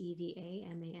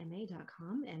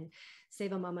 SEVAMAMA.com. And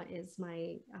Sevamama is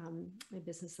my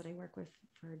business that I work with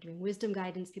for doing wisdom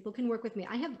guidance. People can work with me.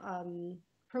 I have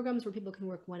programs where people can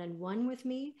work one-on-one with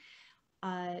me.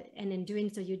 And in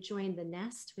doing so, you join the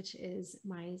Nest, which is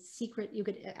my secret. You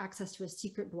get access to a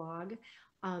secret blog.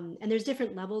 And there's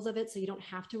different levels of it, so you don't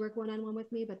have to work one-on-one with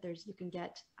me, but you can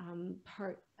get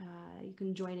you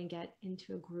can join and get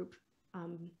into a group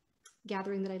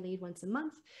gathering that I lead once a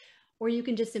month, or you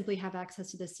can just simply have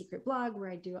access to the secret blog where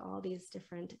I do all these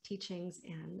different teachings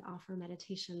and offer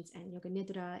meditations and yoga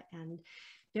nidra and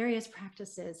various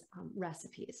practices,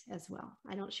 recipes as well.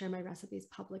 I don't share my recipes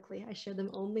publicly. I share them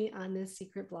only on this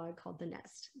secret blog called The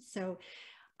Nest. So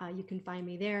you can find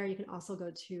me there. You can also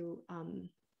go to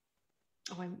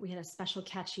we had a special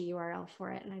catchy URL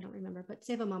for it and I don't remember, but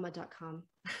sevamama.com.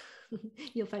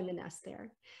 You'll find the Nest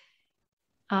there.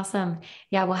 Awesome.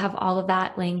 Yeah, we'll have all of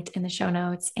that linked in the show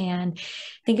notes. And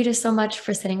thank you just so much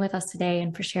for sitting with us today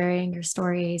and for sharing your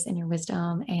stories and your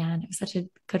wisdom. And it was such a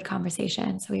good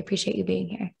conversation. So we appreciate you being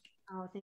here. Oh, thank